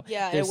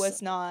 Yeah, it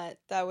was not.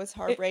 That was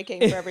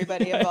heartbreaking for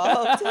everybody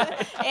involved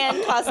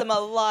and cost them a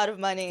lot of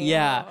money.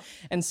 Yeah.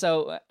 And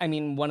so, I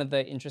mean, one of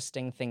the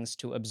interesting things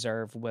to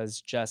observe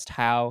was just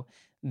how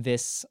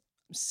this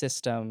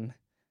system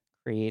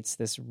creates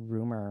this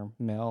rumor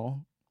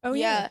mill. Oh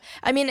yeah.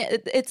 I mean,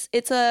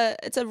 it's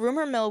a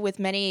rumor mill with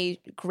many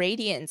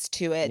gradients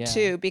to it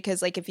too,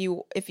 because like if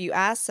you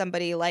ask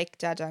somebody like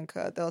Jia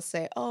Zhangke, they'll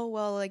say, oh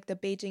well, like the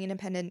Beijing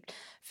Independent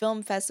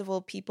Film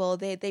Festival people,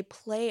 they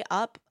play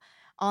up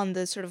on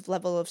the sort of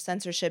level of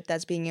censorship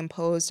that's being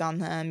imposed on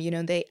them.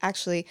 They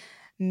actually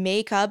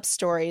make up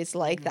stories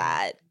like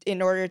that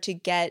in order to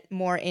get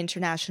more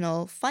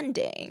international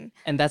funding.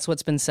 And that's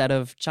what's been said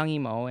of Zhang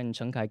Yimou and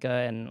Chen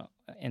Kaige and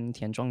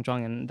Tian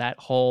Zhuangzhuang and that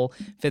whole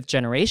fifth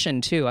generation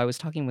too. I was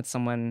talking with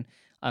someone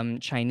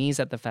Chinese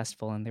at the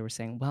festival, and they were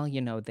saying, well,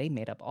 they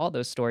made up all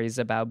those stories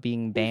about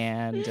being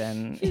banned,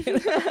 and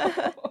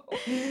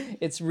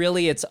it's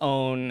really its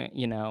own,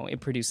 it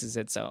produces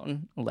its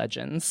own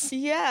legends.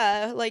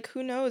 Yeah, like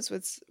who knows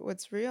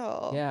what's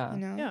real. Yeah.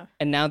 Yeah.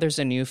 And now there's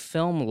a new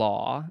film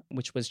law,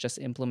 which was just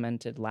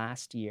implemented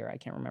last year. I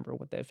can't remember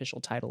what the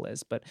official title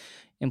is, but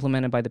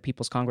implemented by the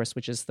People's Congress,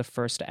 which is the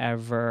first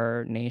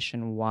ever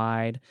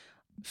nationwide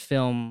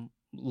film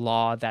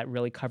law that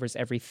really covers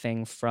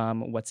everything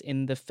from what's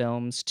in the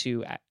films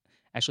to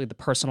actually the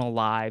personal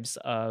lives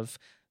of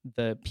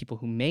the people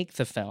who make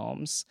the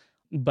films.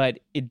 But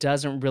it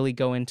doesn't really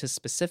go into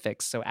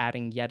specifics, so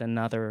adding yet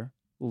another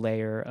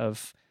layer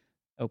of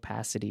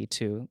opacity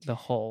to the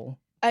whole.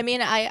 I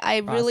mean, I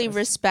really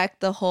respect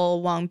the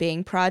whole Wang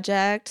Bing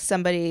project,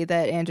 somebody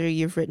that, Andrew,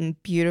 you've written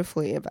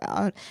beautifully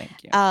about.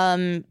 Thank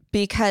you.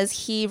 Because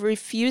he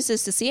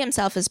refuses to see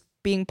himself as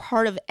being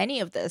part of any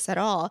of this at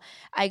all.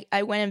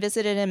 I went and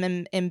visited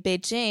him in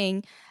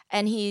Beijing,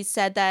 and he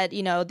said that,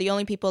 the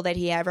only people that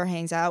he ever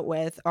hangs out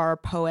with are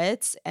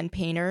poets and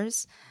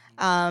painters.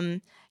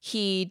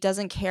 He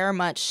doesn't care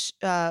much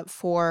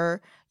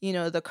for,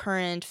 the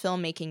current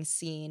filmmaking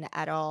scene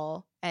at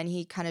all. And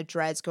he kind of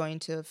dreads going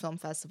to film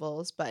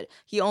festivals, but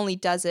he only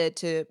does it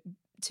to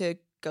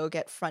go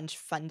get French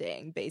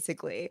funding,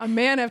 basically. A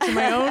man after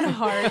my own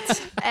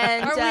heart.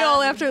 And aren't we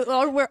all after?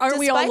 Aren't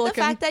we all looking? Despite the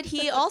fact that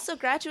he also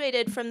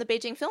graduated from the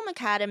Beijing Film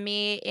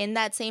Academy in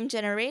that same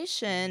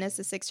generation as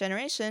the sixth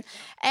generation,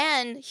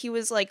 and he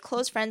was like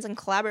close friends and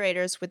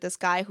collaborators with this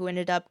guy who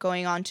ended up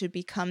going on to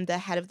become the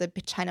head of the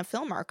China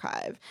Film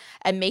Archive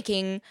and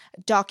making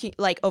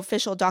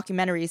official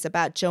documentaries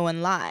about Zhou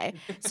Enlai.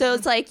 So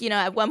it's like,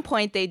 at one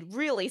point they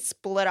really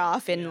split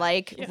off in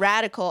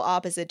radical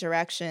opposite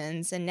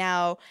directions, and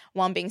now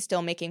Wang Bing's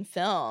still making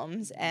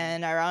films,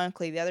 and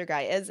ironically the other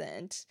guy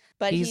isn't.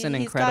 But he's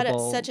got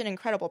such an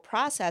incredible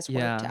process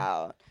worked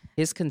out.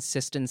 His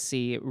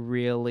consistency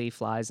really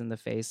flies in the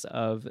face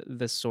of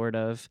the sort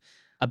of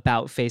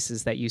about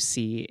faces that you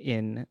see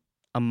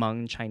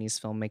among Chinese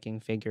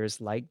filmmaking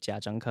figures like Jia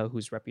Zhangke,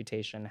 whose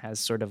reputation has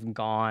sort of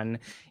gone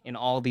in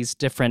all these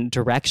different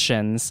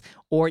directions,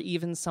 or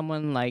even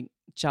someone like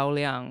Zhao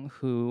Liang,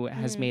 who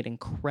has made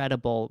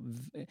incredible,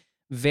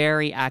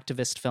 very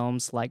activist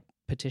films like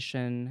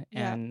Petition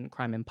and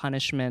Crime and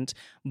Punishment,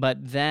 but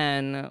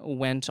then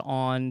went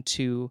on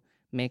to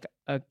make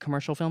a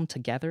commercial film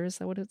Together. Is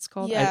that what it's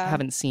called? Yeah. I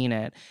haven't seen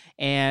it.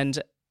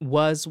 And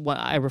was what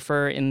I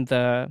refer in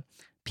the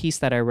piece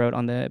that I wrote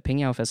on the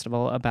Pingyao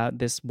Festival about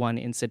this one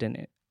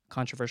incident,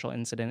 controversial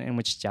incident in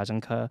which Jia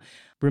Zhangke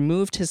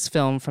removed his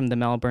film from the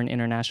Melbourne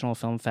International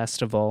Film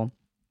Festival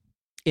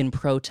in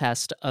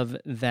protest of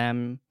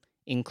them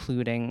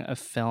including a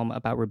film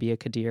about Rabia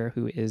Kadir,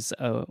 who is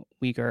a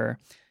Uyghur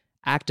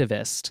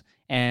activist.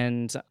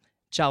 And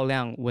Zhao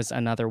Liang was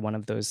another one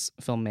of those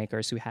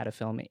filmmakers who had a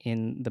film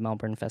in the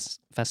Melbourne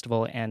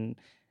Festival and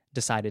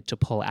decided to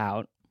pull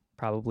out,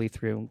 probably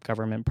through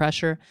government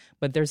pressure.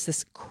 But there's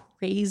this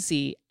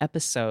crazy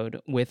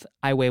episode with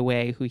Ai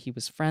Weiwei, who he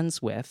was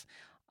friends with,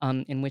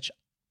 in which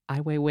Ai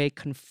Weiwei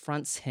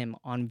confronts him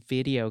on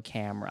video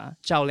camera,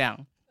 Zhao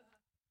Liang,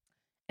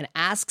 and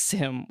asks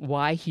him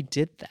why he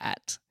did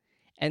that.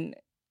 And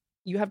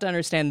you have to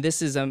understand,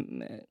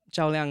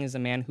 Zhao Liang is a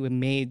man who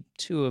made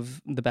two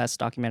of the best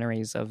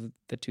documentaries of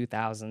the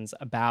 2000s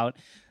about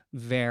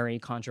very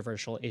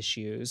controversial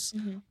issues.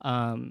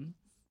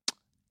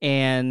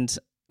 And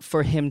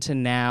for him to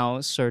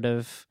now sort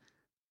of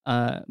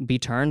be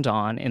turned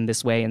on in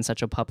this way, in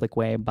such a public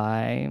way,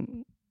 by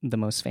the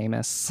most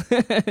famous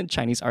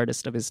Chinese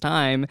artist of his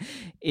time,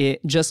 it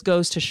just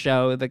goes to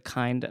show the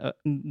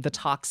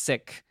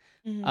toxic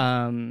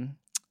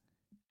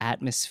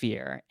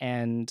atmosphere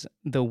and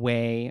the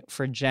way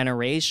for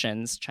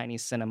generations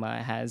Chinese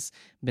cinema has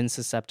been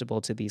susceptible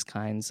to these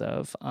kinds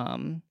of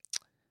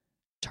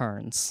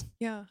turns.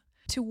 Yeah.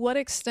 To what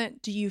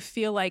extent do you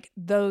feel like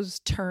those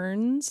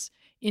turns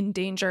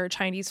endanger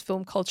Chinese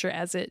film culture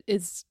as it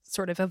is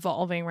sort of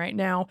evolving right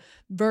now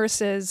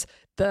versus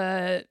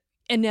the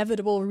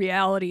inevitable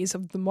realities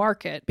of the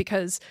market,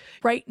 because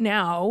right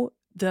now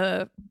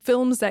the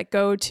films that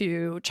go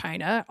to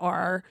China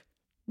are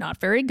not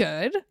very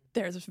good.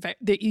 There's,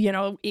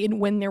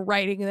 when they're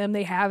writing them,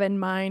 they have in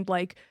mind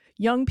like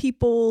young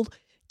people,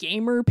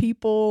 gamer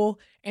people.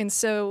 And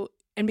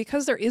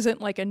because there isn't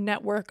like a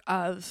network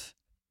of...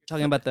 You're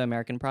talking about the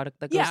American product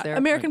that goes there?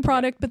 American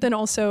product, but then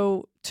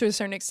also to a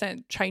certain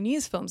extent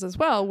Chinese films as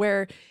well,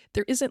 where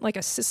there isn't like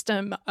a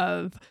system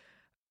of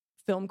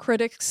film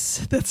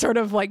critics that sort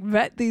of like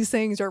vet these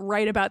things or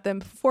write about them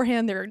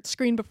beforehand. They're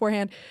screened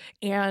beforehand,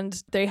 and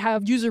they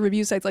have user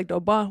review sites like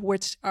Douban,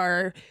 which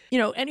are,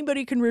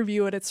 anybody can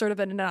review it. It's sort of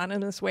an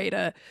anonymous way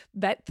to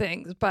vet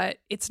things, but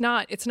it's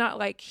not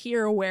like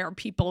here where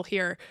people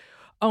hear,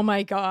 oh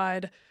my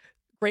God,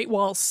 Great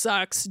Wall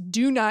sucks,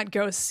 do not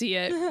go see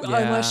it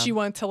unless you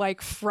want to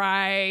like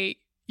fry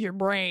your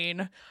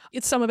brain.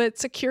 Some of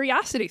it's a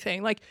curiosity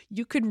thing. Like,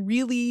 you could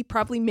really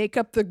probably make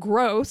up the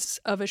gross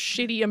of a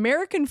shitty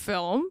American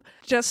film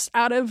just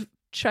out of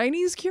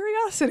Chinese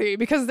curiosity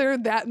because there are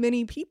that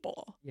many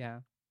people.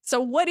 Yeah.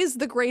 So what is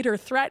the greater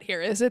threat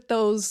here? Is it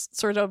those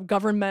sort of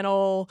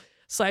governmental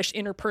 /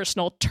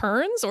 interpersonal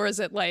turns, or is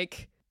it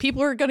like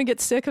people are going to get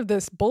sick of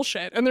this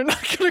bullshit and they're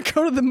not going to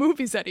go to the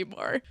movies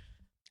anymore?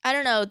 I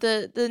don't know.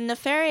 The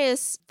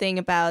nefarious thing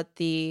about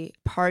the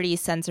party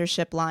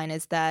censorship line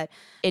is that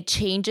it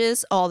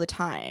changes all the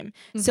time.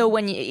 Mm-hmm. So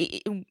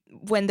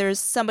when there's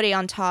somebody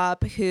on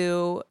top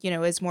who,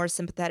 is more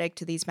sympathetic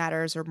to these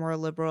matters or more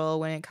liberal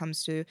when it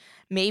comes to,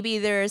 maybe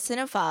they're a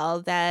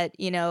cinephile that,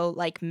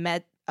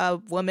 met a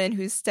woman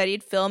who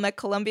studied film at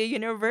Columbia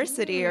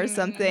University or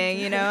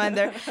something, and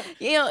they're,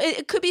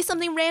 it could be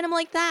something random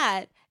like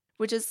that,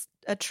 which is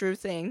a true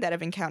thing that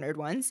I've encountered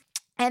once.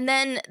 And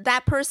then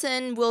that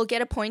person will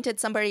get appointed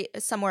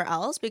somewhere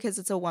else because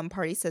it's a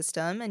one-party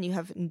system and you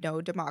have no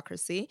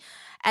democracy.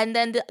 And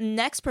then the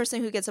next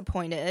person who gets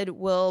appointed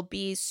will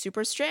be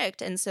super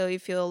strict. And so you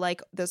feel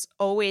like there's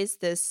always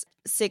this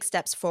 6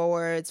 steps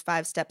forwards,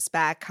 5 steps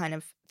back kind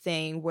of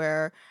thing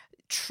where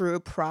true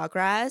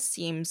progress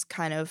seems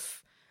kind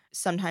of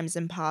sometimes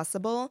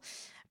impossible.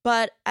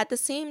 But at the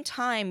same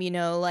time,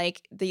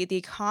 the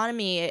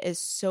economy is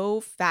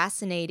so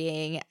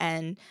fascinating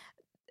and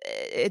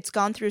it's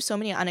gone through so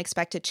many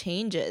unexpected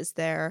changes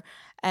there.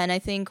 And I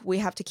think we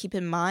have to keep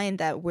in mind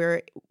that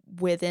we're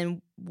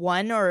within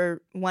 1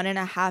 or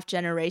 1.5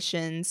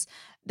 generations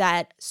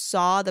that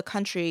saw the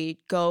country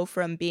go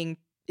from being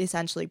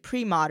essentially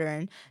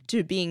pre-modern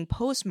to being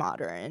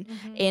postmodern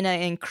in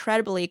an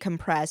incredibly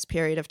compressed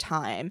period of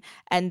time.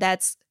 And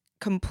that's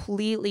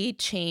completely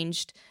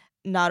changed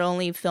not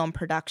only film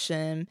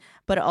production,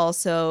 but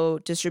also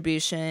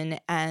distribution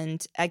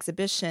and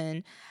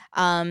exhibition.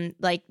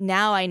 Like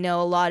now I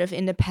know a lot of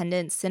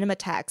independent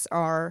cinematics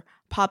are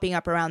popping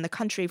up around the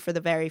country for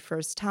the very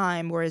first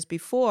time, whereas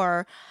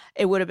before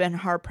it would have been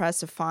hard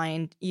pressed to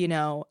find,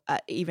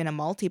 even a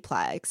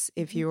multiplex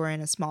if you were in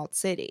a small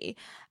city.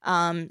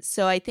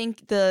 So I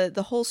think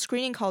the whole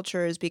screening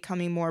culture is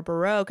becoming more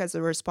baroque as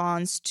a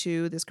response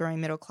to this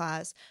growing middle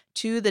class,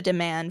 to the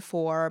demand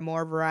for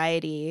more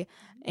variety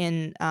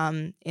in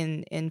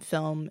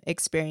film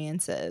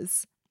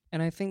experiences.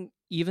 And I think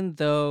even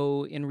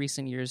though in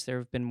recent years there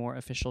have been more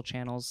official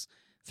channels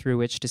through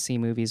which to see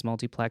movies,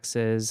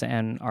 multiplexes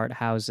and art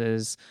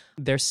houses,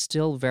 there's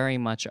still very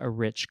much a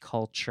rich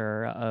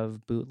culture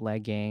of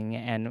bootlegging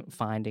and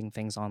finding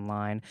things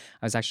online.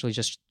 I was actually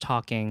just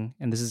talking,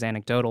 and this is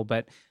anecdotal,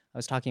 but I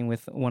was talking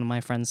with one of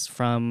my friends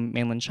from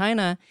mainland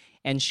China,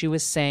 and she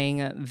was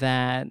saying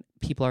that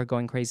people are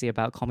going crazy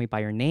about Call Me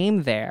By Your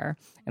Name there.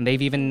 And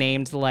they've even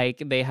named,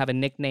 they have a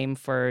nickname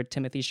for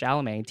Timothy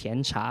Chalamet,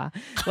 Tian Cha.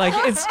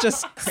 It's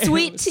just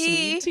Sweet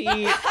tea. Sweet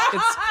tea.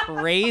 It's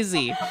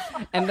crazy.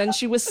 And then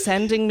she was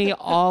sending me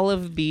all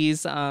of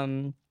these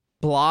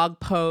blog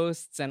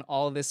posts and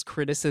all this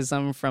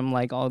criticism from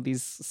all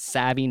these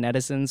savvy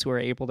netizens who are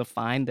able to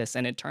find this.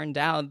 And it turned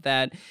out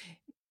that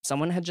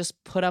someone had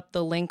just put up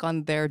the link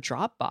on their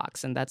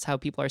Dropbox, and that's how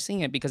people are seeing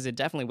it, because it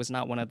definitely was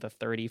not one of the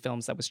 30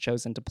 films that was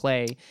chosen to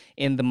play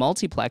in the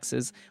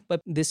multiplexes.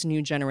 But this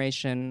new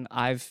generation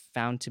I've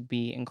found to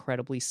be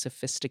incredibly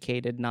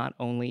sophisticated, not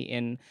only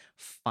in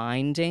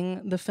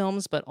finding the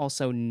films, but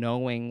also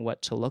knowing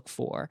what to look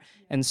for.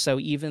 And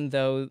so even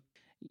though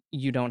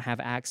you don't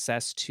have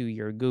access to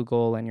your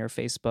Google and your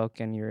Facebook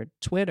and your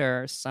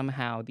Twitter,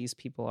 somehow these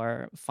people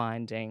are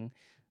finding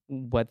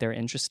what they're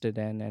interested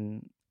in.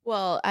 And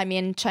well, I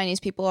mean, Chinese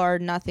people are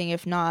nothing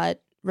if not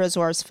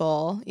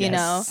resourceful, you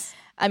know?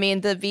 I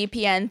mean, the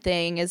VPN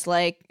thing is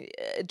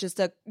just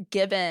a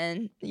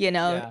given,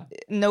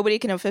 Nobody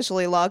can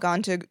officially log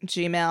on to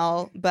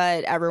Gmail,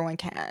 but everyone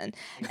can.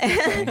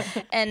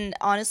 And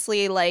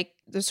honestly,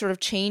 the sort of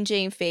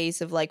changing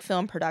face of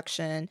film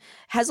production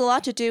has a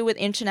lot to do with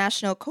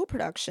international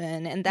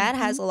co-production. And that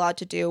has a lot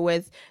to do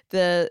with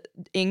the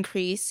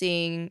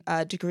increasing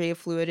degree of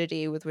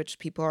fluidity with which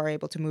people are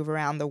able to move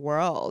around the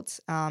world,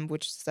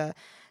 which is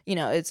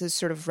it's a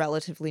sort of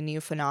relatively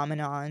new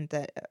phenomenon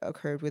that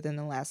occurred within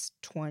the last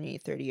 20,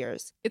 30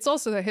 years. It's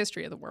also the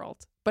history of the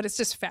world, but it's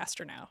just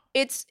faster now.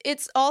 It's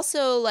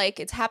also like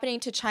it's happening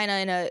to China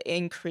in an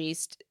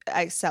increased,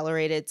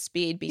 accelerated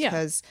speed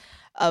because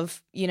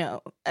of,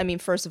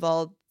 first of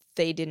all,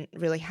 they didn't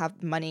really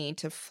have money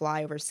to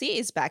fly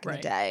overseas back in the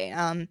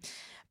day.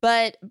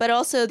 But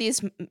also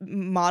these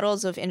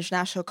models of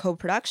international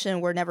co-production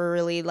were never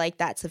really like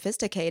that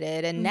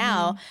sophisticated. And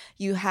now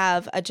you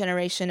have a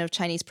generation of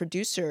Chinese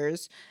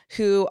producers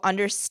who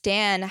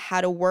understand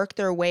how to work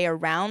their way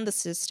around the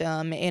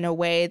system in a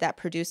way that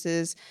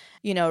produces,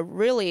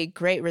 really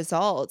great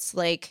results.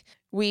 Like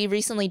we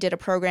recently did a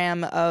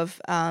program of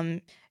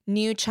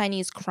new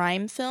Chinese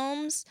crime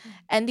films.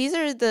 And these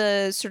are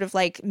the sort of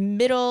like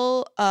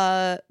middle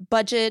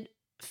budget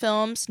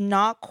films,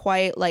 not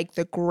quite like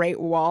The Great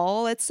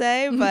Wall, let's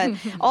say, but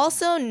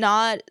also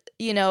not,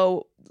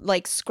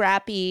 like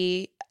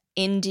scrappy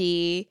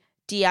indie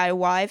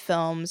DIY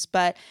films,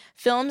 but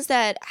films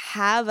that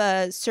have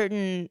a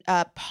certain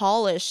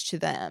polish to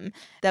them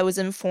that was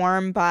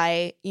informed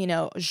by,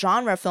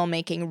 genre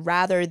filmmaking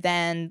rather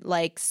than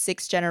like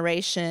sixth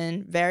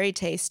generation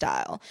verite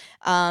style,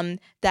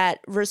 that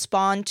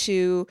respond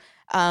to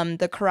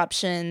the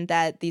corruption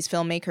that these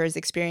filmmakers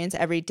experience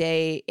every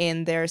day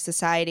in their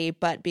society,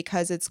 but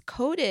because it's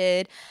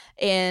coded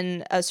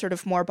in a sort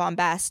of more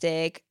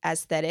bombastic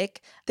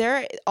aesthetic,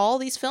 all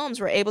these films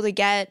were able to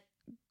get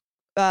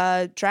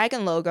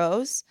dragon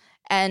logos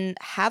and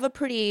have a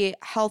pretty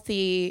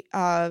healthy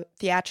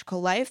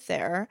theatrical life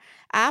there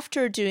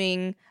after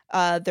doing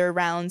their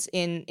rounds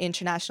in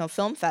international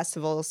film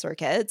festival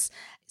circuits.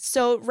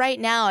 So right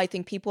now, I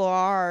think people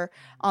are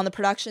on the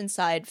production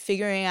side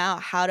figuring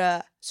out how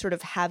to sort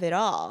of have it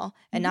all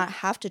and not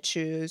have to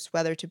choose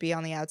whether to be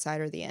on the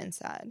outside or the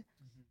inside.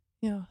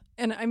 Yeah.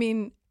 And I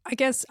mean, I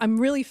guess I'm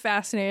really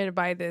fascinated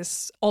by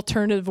this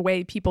alternative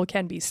way people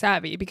can be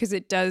savvy because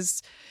it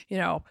does,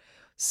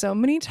 so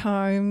many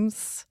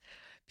times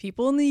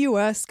people in the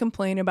US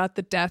complain about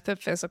the death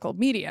of physical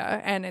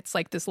media and it's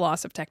like this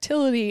loss of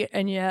tactility.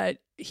 And yet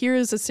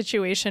here's a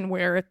situation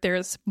where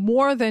there's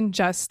more than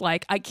just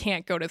like, I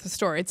can't go to the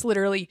store. It's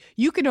literally,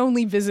 you can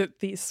only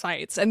visit these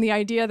sites. And the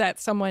idea that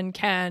someone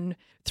can,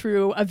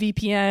 through a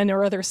VPN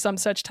or some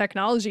such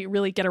technology,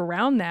 really get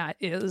around that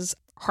is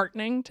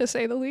heartening, to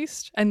say the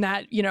least. And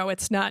that,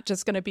 it's not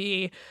just going to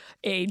be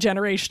a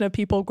generation of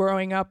people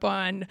growing up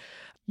on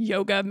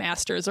Yoga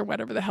Masters or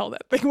whatever the hell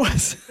that thing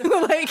was,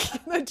 like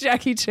the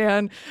Jackie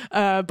Chan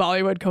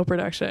Bollywood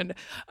co-production.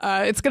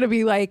 It's going to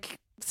be like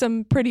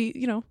some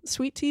pretty,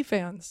 sweet tea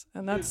fans.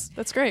 And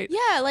that's great.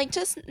 Yeah, like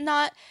just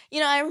not,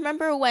 I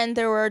remember when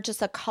there were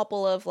just a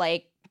couple of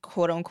like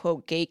quote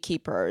unquote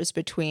gatekeepers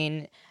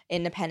between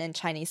independent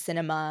Chinese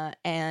cinema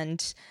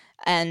and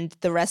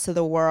the rest of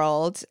the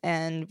world.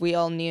 And we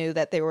all knew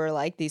that they were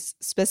like these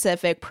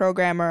specific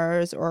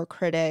programmers or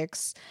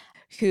critics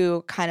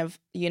who kind of,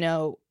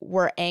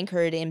 were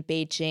anchored in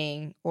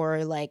Beijing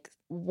or like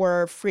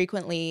were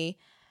frequently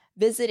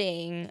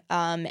visiting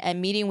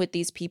and meeting with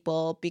these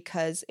people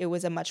because it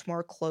was a much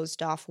more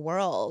closed off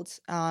world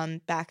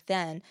back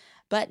then.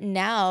 But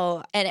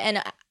now,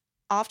 and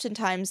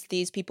oftentimes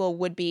these people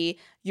would be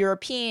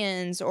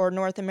Europeans or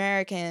North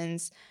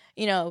Americans,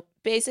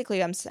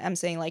 basically I'm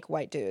saying like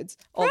white dudes,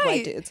 old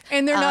white dudes.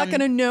 And they're not going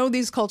to know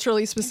these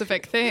culturally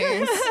specific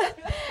things.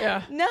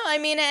 Yeah. No, I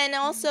mean, and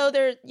also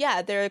they're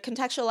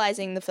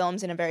contextualizing the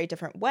films in a very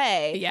different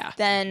way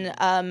than,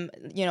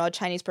 a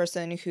Chinese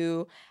person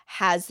who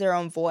has their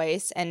own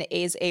voice and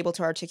is able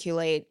to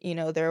articulate,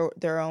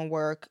 their own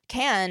work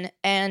can.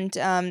 And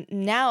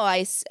now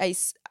I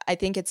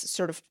think it's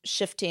sort of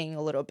shifting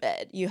a little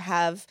bit. You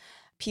have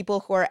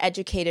people who are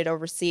educated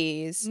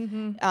overseas,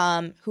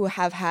 who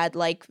have had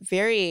like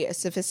very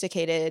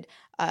sophisticated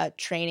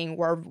training,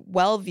 were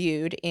well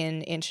viewed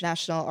in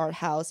international art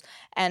house,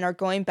 and are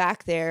going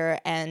back there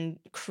and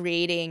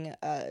creating,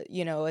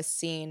 a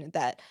scene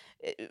that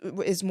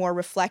is more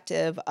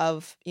reflective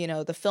of,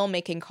 the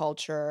filmmaking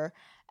culture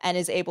and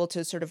is able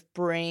to sort of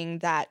bring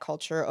that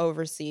culture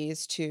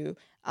overseas to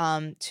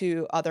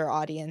other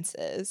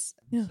audiences.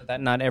 Yeah. So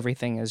that not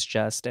everything is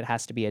just, it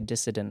has to be a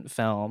dissident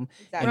film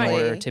in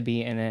order to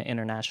be in an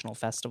international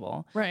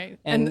festival. Right.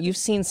 And you've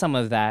seen some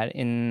of that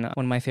in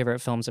one of my favorite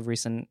films of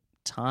recent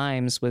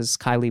times was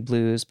Kylie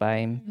Blues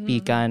by B.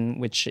 Gunn,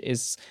 which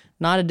is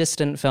not a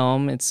distant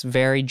film. It's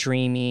very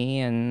dreamy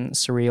and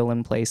surreal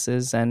in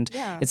places. And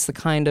it's the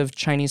kind of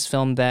Chinese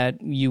film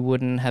that you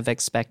wouldn't have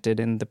expected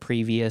in the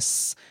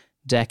previous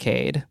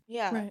decade.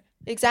 Yeah. Right.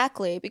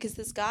 Exactly, because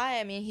this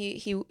guy, I mean,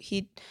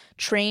 he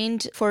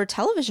trained for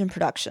television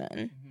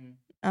production.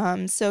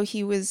 So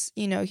he was,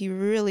 he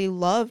really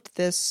loved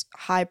this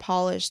high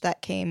polish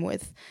that came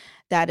with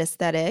that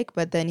aesthetic,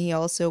 but then he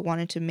also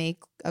wanted to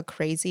make a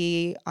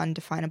crazy,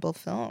 undefinable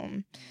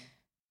film.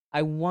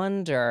 I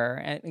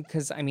wonder,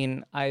 because I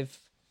mean, I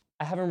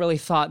haven't really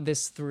thought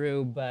this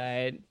through,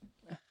 but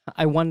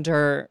I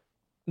wonder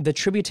the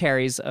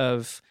tributaries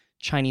of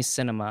Chinese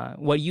cinema,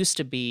 what used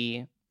to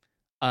be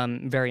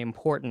very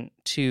important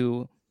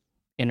to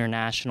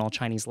international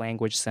Chinese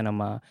language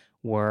cinema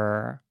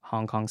were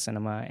Hong Kong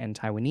cinema and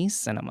Taiwanese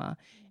cinema.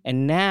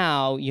 And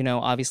now,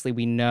 obviously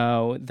we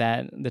know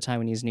that the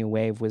Taiwanese New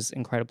Wave was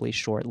incredibly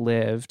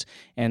short-lived,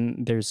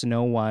 and there's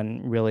no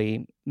one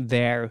really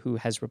there who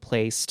has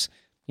replaced,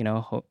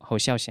 Ho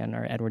Xiaoxian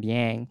or Edward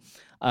Yang.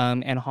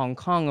 And Hong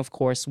Kong, of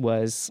course,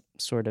 was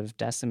sort of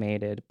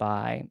decimated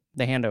by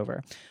the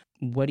handover.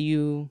 What do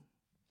you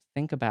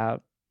think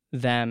about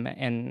them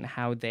and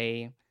how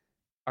they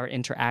are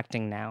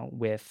interacting now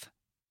with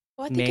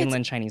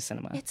mainland Chinese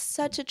cinema? It's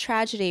such a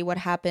tragedy what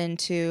happened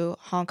to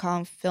Hong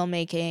Kong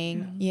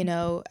filmmaking,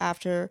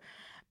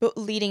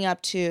 leading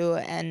up to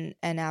and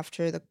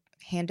after the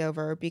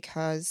handover,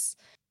 because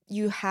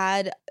you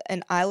had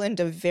an island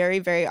of very,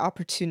 very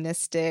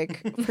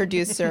opportunistic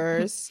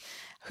producers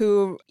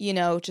who,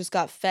 just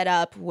got fed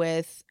up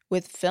with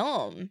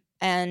film.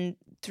 And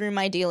through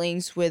my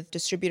dealings with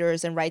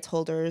distributors and rights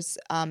holders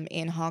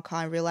in Hong Kong,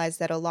 I realized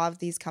that a lot of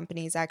these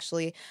companies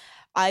actually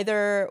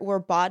either were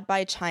bought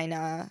by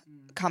China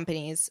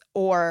companies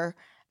or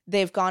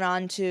they've gone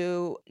on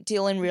to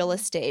deal in real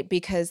estate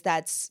because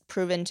that's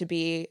proven to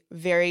be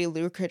very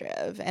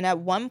lucrative. And at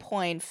one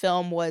point,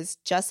 film was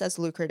just as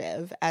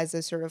lucrative as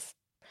a sort of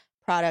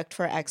product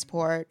for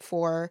export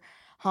for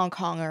Hong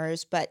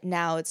Kongers, but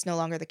now it's no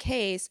longer the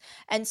case.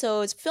 And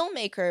so as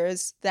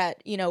filmmakers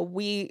that,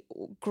 we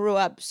grew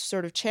up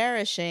sort of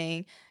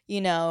cherishing,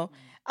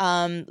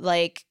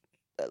 like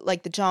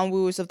the John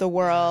Woos of the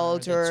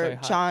world, or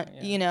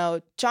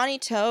Johnny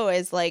To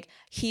is like,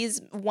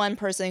 he's one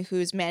person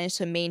who's managed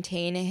to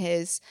maintain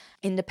his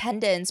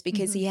independence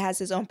because he has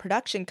his own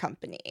production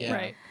company. Yeah.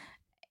 Right.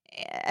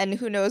 And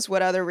who knows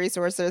what other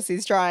resources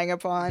he's drawing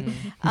upon.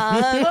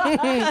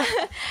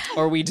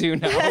 Or we do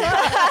know.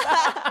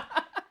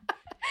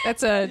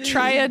 That's a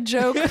triad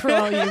joke for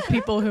all you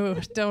people who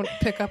don't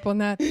pick up on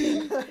that.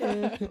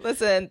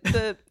 Listen,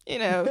 the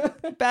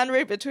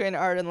boundary between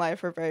art and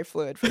life are very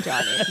fluid for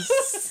Johnny.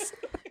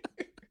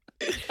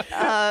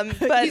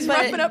 But he's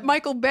roughing up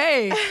Michael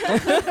Bay.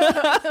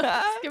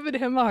 Giving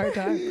him a hard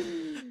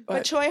time.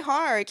 But Choi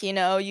Hark,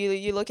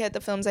 you look at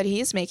the films that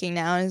he's making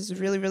now, and it's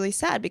really, really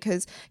sad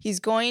because he's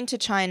going to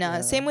China.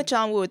 Yeah. Same with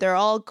John Woo. They're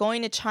all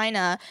going to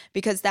China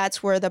because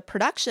that's where the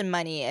production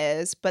money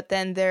is. But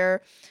then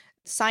they're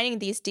signing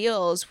these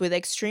deals with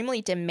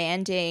extremely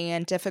demanding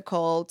and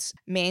difficult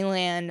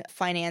mainland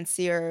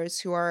financiers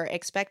who are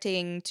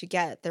expecting to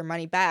get their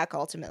money back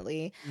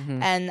ultimately.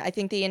 And I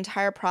think the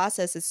entire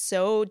process is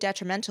so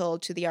detrimental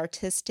to the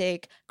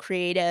artistic,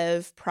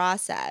 creative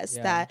process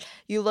that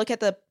you look at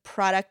the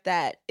product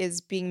that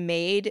is being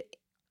made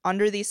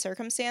under these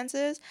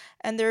circumstances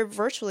and they're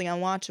virtually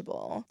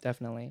unwatchable.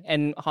 Definitely.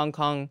 And Hong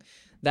Kong,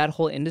 that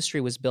whole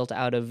industry was built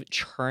out of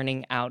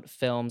churning out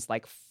films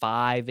like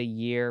 5 a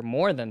year,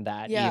 more than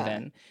that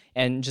even,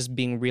 and just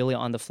being really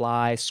on the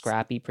fly,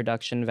 scrappy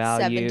production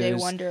values. 7-day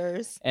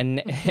wonders.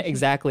 And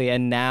exactly.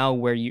 And now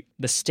where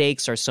the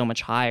stakes are so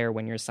much higher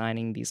when you're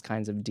signing these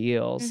kinds of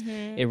deals,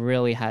 it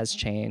really has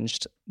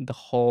changed the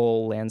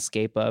whole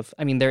landscape of,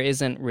 there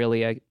isn't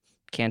really a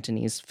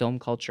Cantonese film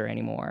culture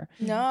anymore.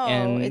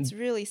 No, it's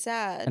really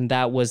sad. And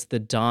that was the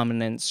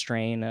dominant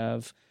strain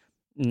of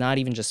not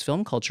even just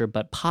film culture,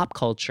 but pop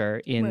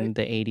culture in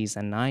the 80s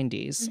and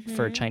 90s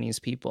for Chinese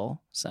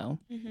people. So,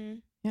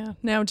 yeah.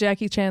 Now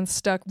Jackie Chan's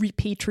stuck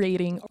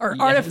repatriating our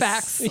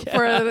artifacts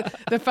for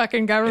the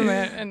fucking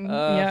government. And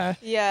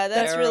yeah,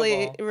 that's terrible.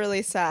 Really,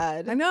 really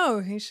sad. I know.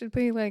 He should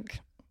be like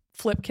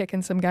flip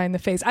kicking some guy in the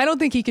face. I don't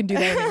think he can do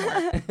that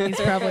anymore. He's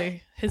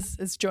probably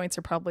his joints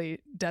are probably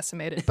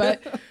decimated.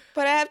 But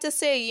I have to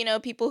say,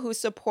 people who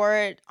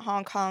support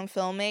Hong Kong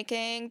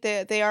filmmaking,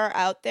 they are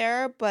out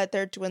there, but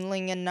they're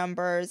dwindling in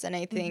numbers. And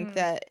I think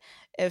that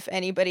if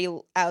anybody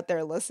out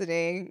there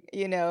listening,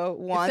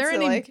 wants to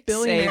like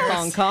save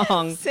Hong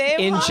Kong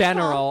in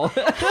general.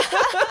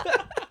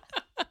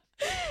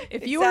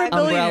 If you are a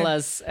billionaire,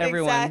 umbrellas,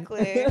 everyone.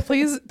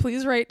 Exactly.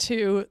 Please write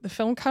to the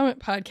Film Comment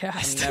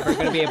Podcast. I'm never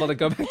going to be able to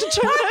go back to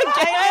China.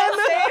 I know,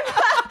 same.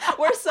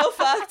 We're so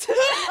fucked.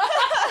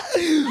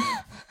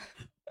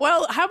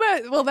 Well,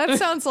 well, that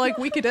sounds like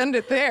we could end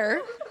it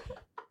there.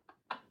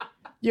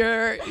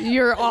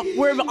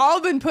 We've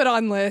all been put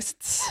on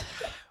lists.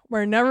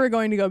 We're never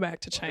going to go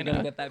back to China.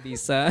 We're going to get that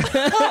visa.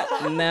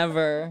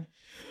 Never.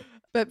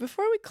 But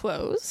before we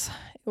close,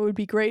 it would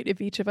be great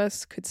if each of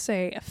us could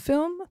say a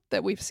film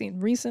that we've seen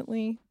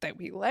recently that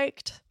we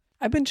liked.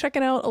 I've been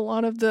checking out a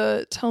lot of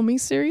the Tell Me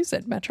series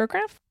at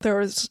Metrograph. There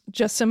was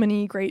just so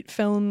many great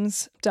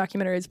films,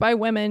 documentaries by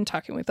women,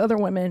 talking with other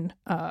women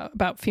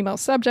about female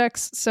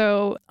subjects.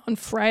 So on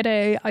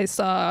Friday, I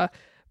saw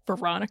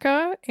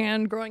Veronica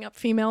and Growing Up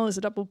Female as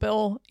a double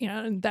bill.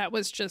 And that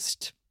was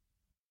just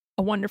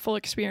a wonderful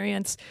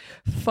experience,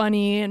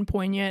 funny and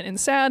poignant and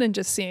sad, and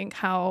just seeing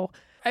how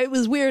it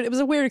was weird. It was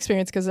a weird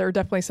experience because there were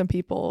definitely some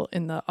people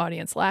in the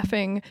audience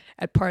laughing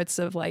at parts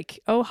of like,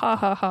 oh, ha,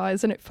 ha, ha.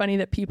 Isn't it funny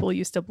that people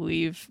used to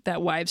believe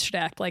that wives should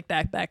act like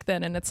that back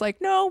then? And it's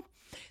like, no,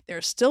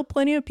 there's still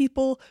plenty of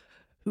people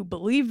who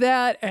believe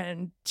that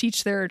and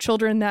teach their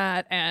children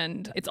that,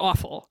 and it's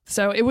awful.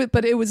 So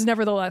it was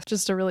nevertheless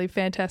just a really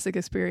fantastic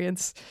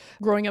experience.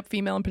 Growing up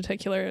female in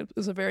particular, it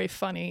was a very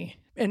funny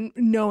and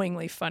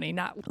knowingly funny,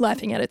 not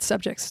laughing at its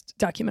subjects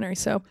documentary.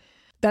 So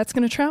that's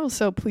going to travel.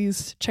 So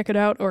please check it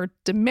out or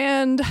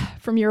demand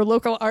from your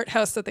local art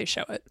house that they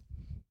show it.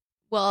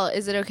 Well,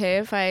 is it okay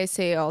if I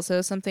say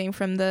also something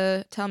from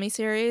the Tell Me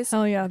series?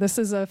 Oh yeah, this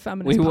is a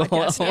feminist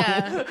podcast.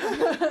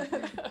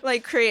 Yeah.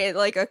 Like create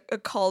like a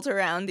cult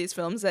around these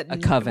films that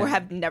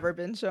have never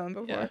been shown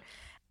before.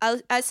 Yeah.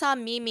 I saw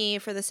Mimi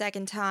for the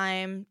second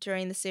time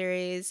during the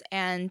series,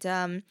 and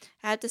I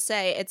have to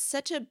say it's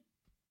such a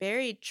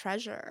buried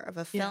treasure of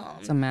a film.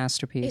 It's a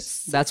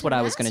masterpiece. That's what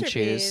I was going to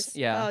choose.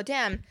 Yeah. Oh,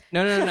 damn.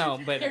 No.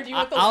 But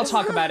I'll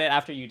talk about it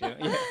after you do.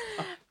 Yeah.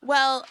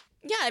 Well,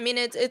 yeah. I mean,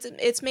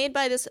 it's made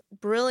by this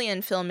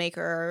brilliant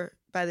filmmaker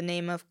by the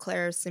name of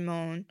Claire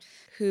Simon,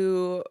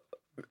 who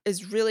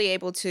is really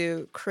able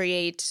to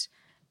create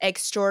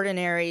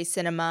extraordinary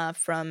cinema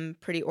from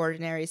pretty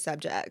ordinary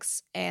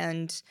subjects,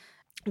 and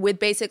with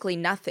basically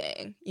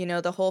nothing. You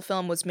know, the whole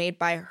film was made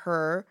by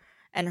her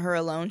and her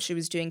alone. She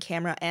was doing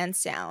camera and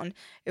sound.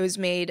 It was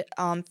made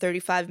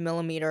 35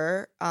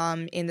 millimeter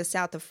in the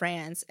south of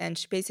France, and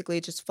she basically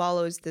just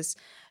follows this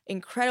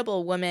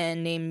incredible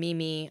woman named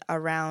Mimi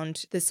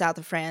around the south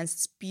of France.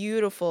 It's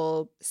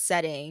beautiful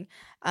setting,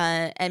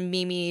 and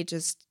Mimi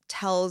just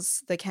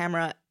tells the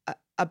camera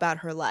about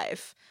her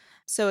life.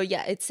 So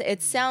yeah,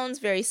 it sounds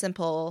very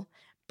simple,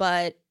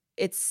 but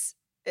it's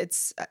a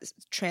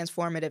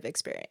transformative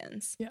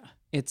experience. Yeah,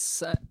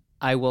 it's.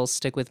 I will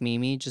stick with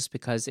Mimi just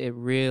because it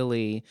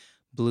really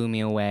blew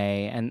me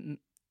away. And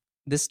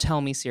this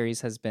Tell Me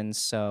series has been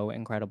so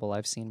incredible.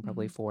 I've seen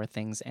probably 4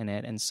 things in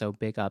it. And so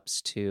big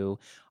ups to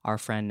our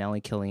friend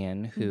Nellie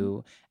Killian,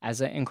 who,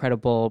 as an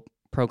incredible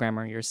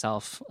programmer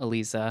yourself,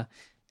 Eliza,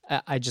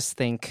 I just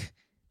think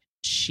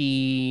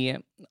she,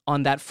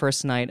 on that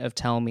first night of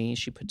Tell Me,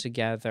 she put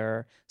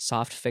together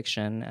Soft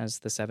Fiction as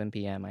the 7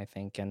 p.m., I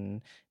think,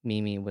 and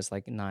Mimi was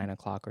like 9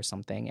 o'clock or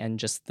something. And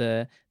just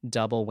the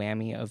double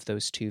whammy of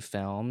those 2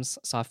 films,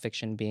 Soft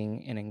Fiction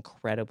being an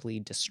incredibly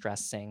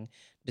distressing,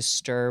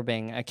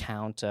 disturbing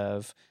account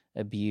of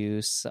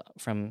abuse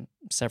from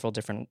several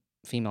different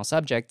female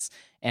subjects,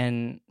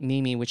 and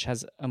Mimi, which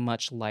has a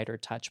much lighter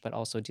touch but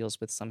also deals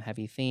with some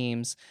heavy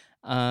themes.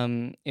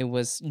 It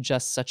was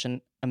just such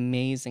an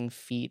amazing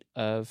feat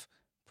of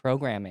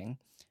programming.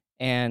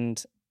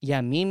 And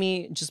yeah,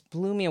 Mimi just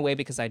blew me away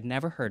because I'd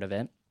never heard of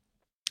it.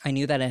 I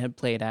knew that it had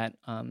played at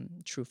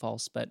True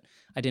False, but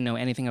I didn't know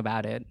anything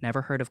about it.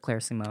 Never heard of Claire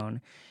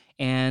Simon.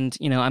 And,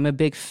 you know, I'm a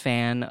big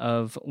fan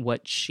of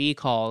what she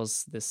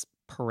calls this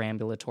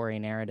perambulatory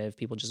narrative,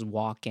 people just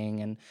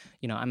walking. And,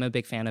 you know, I'm a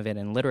big fan of it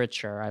in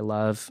literature. I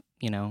love,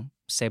 you know,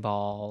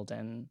 Sebald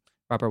and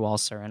Robert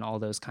Walser and all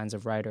those kinds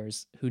of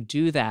writers who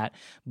do that.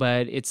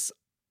 But it's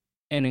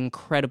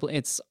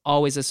it's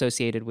always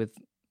associated with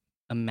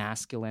a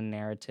masculine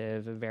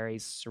narrative, a very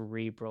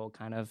cerebral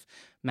kind of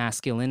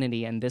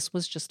masculinity. And this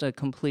was just a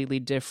completely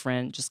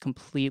different, just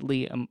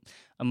completely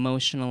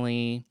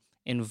emotionally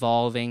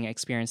involving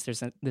experience.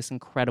 There's this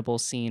incredible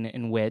scene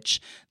in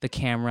which the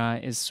camera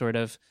is sort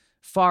of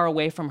far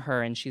away from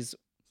her and she's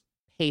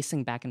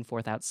pacing back and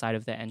forth outside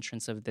of the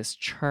entrance of this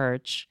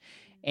church,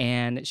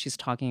 and she's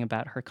talking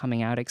about her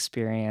coming out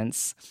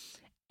experience.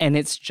 And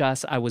it's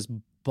just, I was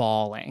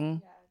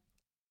bawling.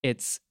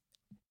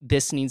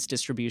 This needs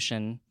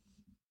distribution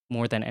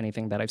more than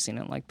anything that I've seen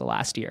in like the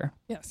last year.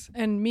 Yes.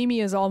 And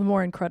Mimi is all the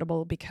more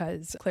incredible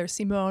because Claire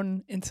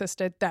Simon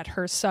insisted that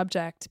her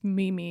subject,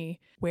 Mimi,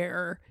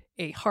 wear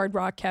a Hard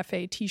Rock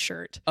Cafe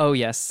t-shirt. Oh,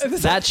 yes.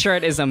 That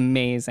shirt is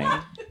amazing.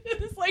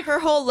 It's like her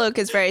whole look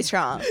is very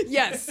strong.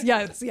 Yes.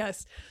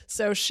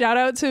 So shout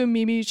out to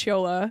Mimi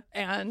Chiola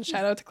and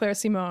shout out to Claire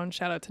Simon.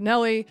 Shout out to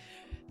Nellie.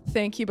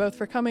 Thank you both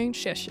for coming.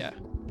 谢谢.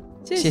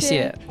 谢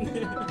谢.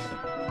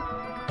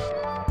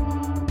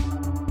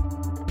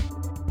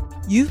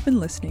 You've been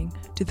listening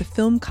to the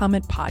Film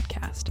Comment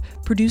Podcast,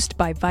 produced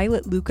by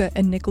Violet Luca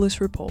and Nicholas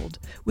Rapold,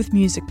 with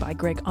music by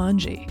Greg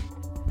Angie.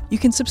 You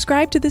can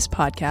subscribe to this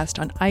podcast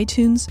on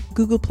iTunes,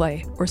 Google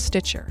Play, or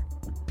Stitcher.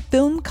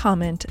 Film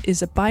Comment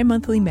is a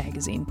bi-monthly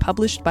magazine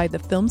published by the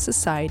Film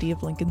Society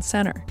of Lincoln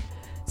Center.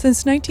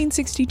 Since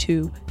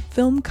 1962,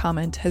 Film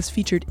Comment has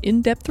featured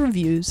in-depth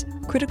reviews,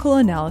 critical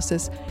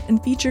analysis, and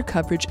feature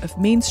coverage of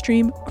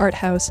mainstream, art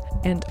house,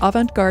 and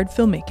avant-garde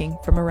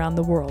filmmaking from around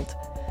the world.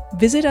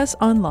 Visit us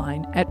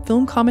online at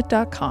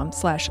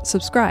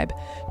filmcomment.com/subscribe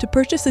to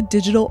purchase a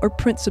digital or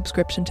print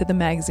subscription to the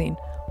magazine,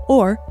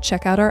 or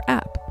check out our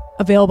app,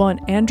 available on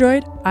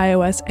Android,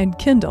 iOS, and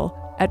Kindle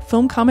at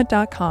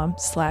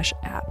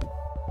filmcomment.com/app.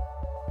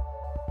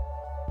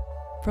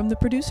 From the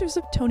producers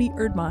of Tony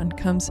Erdmann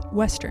comes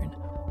Western,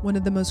 one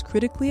of the most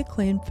critically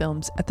acclaimed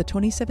films at the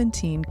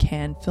 2017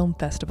 Cannes Film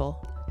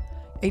Festival.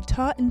 A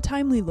taut and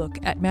timely look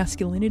at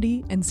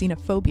masculinity and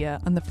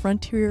xenophobia on the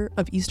frontier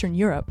of Eastern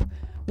Europe,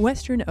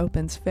 Western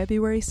opens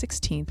February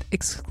 16th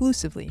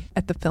exclusively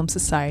at the Film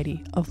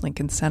Society of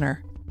Lincoln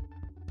Center.